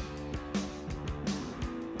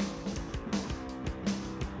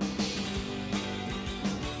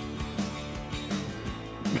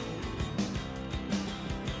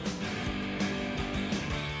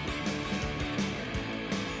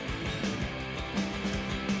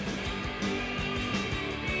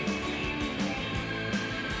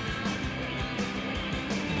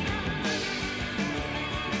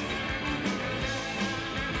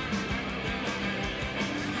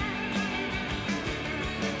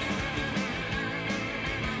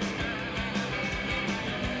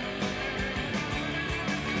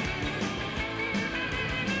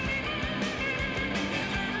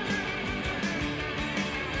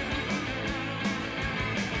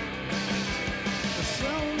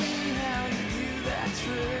 Show me how you do that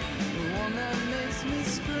trick. The one that makes me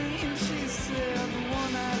scream, she said. The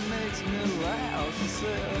one that makes me laugh, she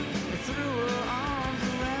said. Threw her arms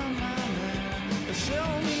around my neck. Show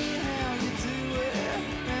me how you do it,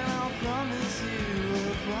 and I'll promise you,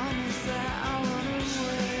 I promise that I'll run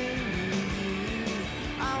away with you.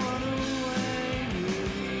 I'll run away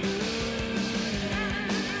with you.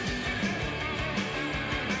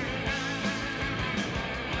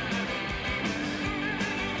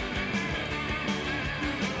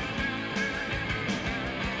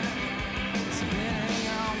 Spinning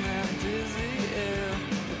on that dizzy air,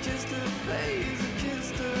 I kissed her face, I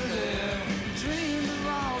kissed her hair. Dreamed of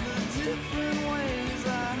all the different ways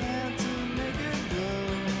I had to make it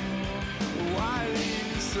go. Why are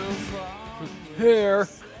you so far? Hair.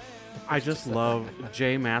 I just love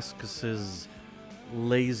Jay Mascis's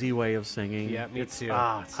lazy way of singing. Yeah, me too. It's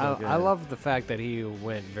so good. I love the fact that he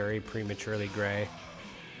went very prematurely gray.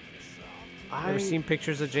 Ever seen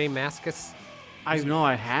pictures of Jay Mascis? I know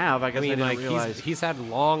I have. I guess I, didn't realize. he's had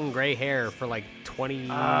long gray hair for like 20,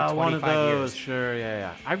 25 one of those. years. Sure,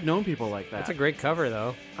 yeah. I've known people like that. That's a great cover,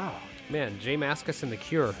 though. Oh, Man, Jay Mascis and The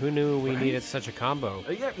Cure. Who knew we needed such a combo?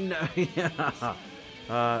 yeah, no, yeah.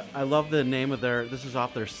 I love the name of this is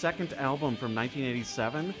off their second album from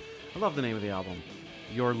 1987. I love the name of the album.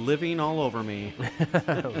 You're Living All Over Me.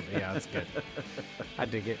 Yeah, that's good. I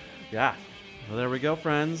dig it. Yeah. Well, there we go,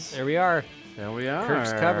 friends. There we are. There we are.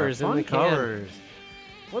 Kirk's covers in Fun the can. covers.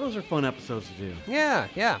 Well, those are fun episodes to do.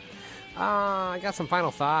 Yeah. I got some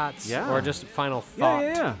final thoughts, Yeah. or just final Yeah, thought,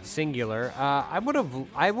 yeah. singular. I would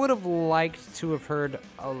have liked to have heard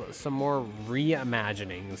some more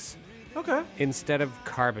reimaginings Okay. instead of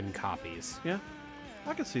carbon copies. Yeah.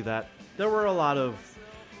 I could see that. There were a lot of,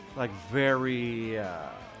 like, very...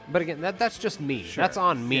 But again, that's just me. Sure. That's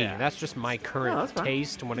on me. Yeah. That's just my current that's fine.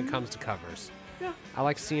 taste when it comes to covers. yeah. I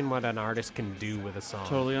like seeing what an artist can do with a song.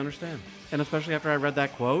 Totally understand. And especially after I read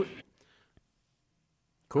that quote.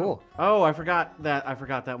 Cool. Oh, I forgot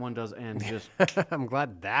that one does end. Just I'm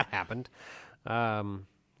glad that happened.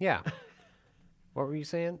 Yeah. What were you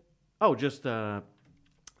saying? just that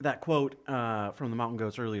quote from the Mountain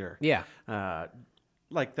Goats earlier. Yeah.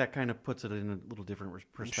 Like that kind of puts it in a little different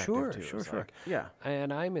perspective Sure, too. sure, It's sure. like, yeah.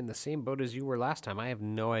 And I'm in the same boat as you were last time. I have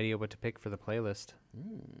no idea what to pick for the playlist.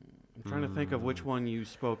 I'm trying to think of which one you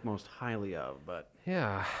spoke most highly of, but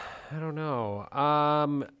Yeah, I don't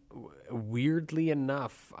know. Weirdly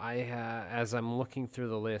enough, as I'm looking through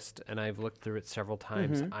the list, and I've looked through it several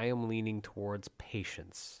times, I am leaning towards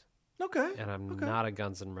Patience. okay. And I'm not a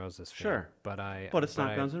Guns N' Roses fan. Sure. But it's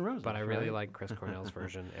not Guns N' Roses, But I really right? like Chris Cornell's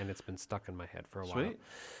version, and it's been stuck in my head for a while. Sweet.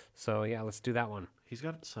 So, yeah, let's do that one. He's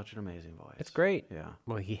got such an amazing voice. It's great. Yeah.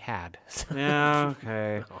 Well, he had. Yeah,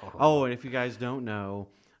 okay. Oh, and if you guys don't know,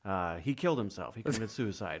 he killed himself. He committed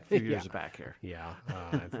suicide a few years back here. Yeah,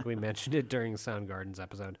 I think we mentioned it during Soundgarden's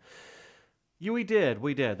episode. Yeah, we did.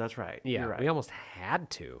 That's right. Yeah, You're right. we almost had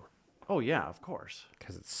to Oh, yeah, of course.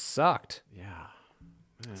 because it sucked. Yeah.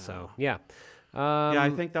 So, yeah. Yeah,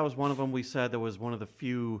 I think that was one of them. We said that was one of the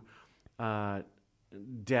few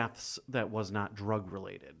deaths that was not drug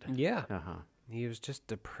related. Yeah. Uh-huh. He was just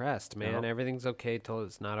depressed, man. Yep. Everything's okay till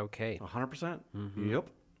it's not okay. 100%. Yep.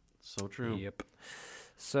 So true. Yep.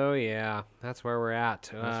 So, yeah, that's where we're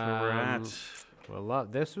at. That's where we're at. Well,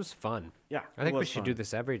 this was fun. Yeah. I think we should do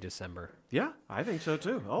this every December. Yeah, I think so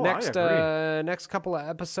too. Oh, Next, I agree. next couple of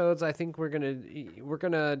episodes, I think we're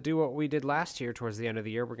gonna do what we did last year. Towards the end of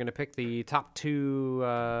the year, we're gonna pick the top two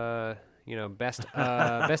best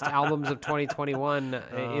albums of 2021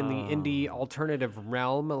 in the indie alternative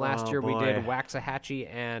realm. Last year we did boy. Waxahachie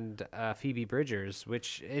and Phoebe Bridgers,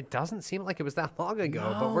 which it doesn't seem like it was that long ago,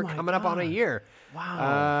 but No, we're my coming up on a God. year.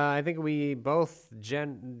 Wow. I think we both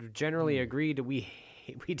generally agreed we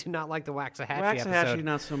did not like the Waxahachie Waxahachie, episode,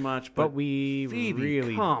 not so much, but but we Phoebe,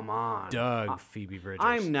 really come on. dug Phoebe Bridgers.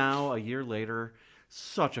 I'm now, a year later,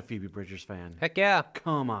 such a Phoebe Bridgers fan. Heck yeah.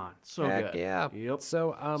 Come on. So Heck good. yeah. Yep.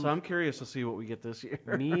 So, So I'm curious to see what we get this year.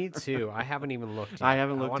 me too. I haven't even looked yet. I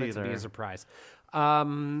haven't looked want it to be either. a surprise.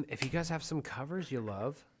 If you guys have some covers you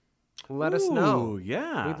love, let us know. Ooh,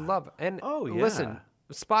 yeah. We'd love. And Oh, listen,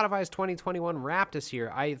 yeah. Spotify's 2021 Wrapped is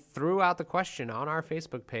here. I threw out the question on our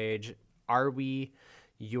Facebook page: were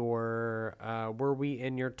we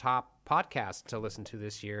in your top podcast to listen to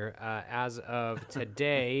this year? As of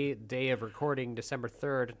today, day of recording, December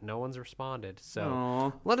 3rd, no one's responded. So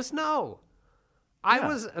Aw. let us know. I Yeah,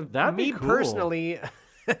 was that'd be me cool. personally.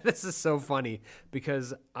 This is so funny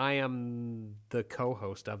because I am the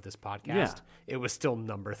co-host of this podcast. Yeah. It was still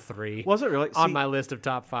number 3. Was it really? on See- my list of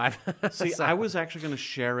top 5? See, So- I was actually going to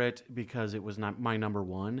share it because it was not my number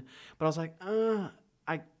one, but I was like,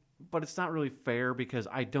 but it's not really fair because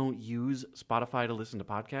I don't use Spotify to listen to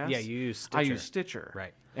podcasts. Yeah, you use I Stitcher. use Stitcher.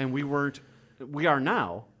 Right. And we are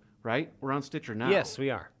now, right? We're on Stitcher now. Yes,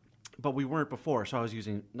 we are. But we weren't before, so I used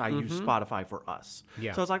Spotify for us.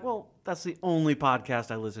 Yeah. So I was like, well, that's the only podcast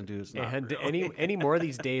I listen to. It's not And really. any more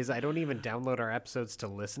these days, I don't even download our episodes to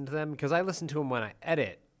listen to them because I listen to them when I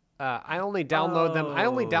edit. I only download them. I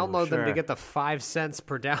only download them to sure. get the 5 cents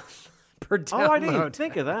per download. Per download. Oh, I didn't even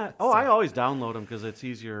think of that. Oh, I always download them because it's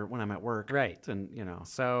easier when I'm at work. Right. And,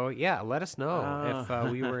 So yeah, let us know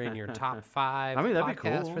if we were in your top 5 I mean, that'd be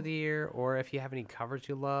podcasts cool. for the year, or if you have any covers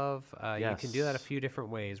you love. You can do that a Yes. few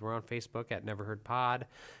different ways. We're on Facebook at Never Heard Pod,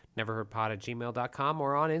 neverheardpod@gmail.com,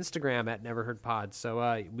 or on Instagram at Never Heard Pod.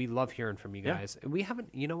 So we love hearing from you Yeah. guys. We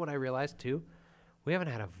haven't. You know what I realized too? We haven't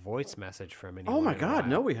had a voice message from anyone. oh, my in a God. while.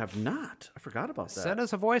 No, we have not. I forgot about that. Send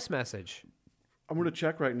us a voice message. I'm going to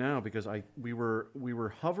check right now because we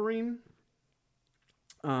were hovering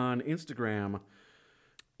on Instagram.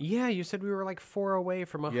 Yeah, you said we were like 4 away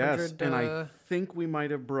from 100. Yes, and I think we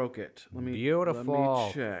might have broke it. Let me beautiful. Let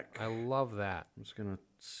me check. I love that. I'm just going to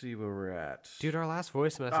see where we're at. Dude, our last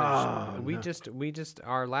voice message,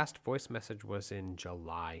 our last voice message was in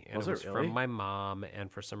July, and Was it it was really? from my mom,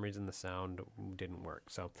 and for some reason the sound didn't work.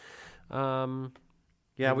 So,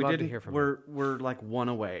 Yeah, we'd we love to didn't. hear from we're like 1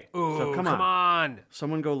 away. Ooh, so come on.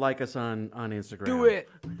 Someone go like us on Instagram. do it,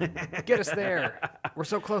 get us there. We're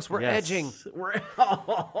so close. We're Yes. edging. We're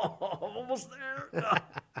almost there.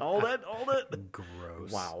 Hold it.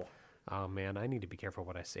 Gross. Wow. Oh man, I need to be careful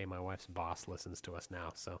what I say. My wife's boss listens to us now.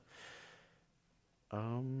 So,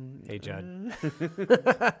 hey Judd.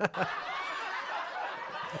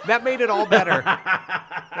 That made it all better.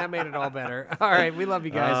 All right, we love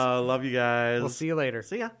you guys. Love you guys. We'll see you later.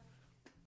 See ya.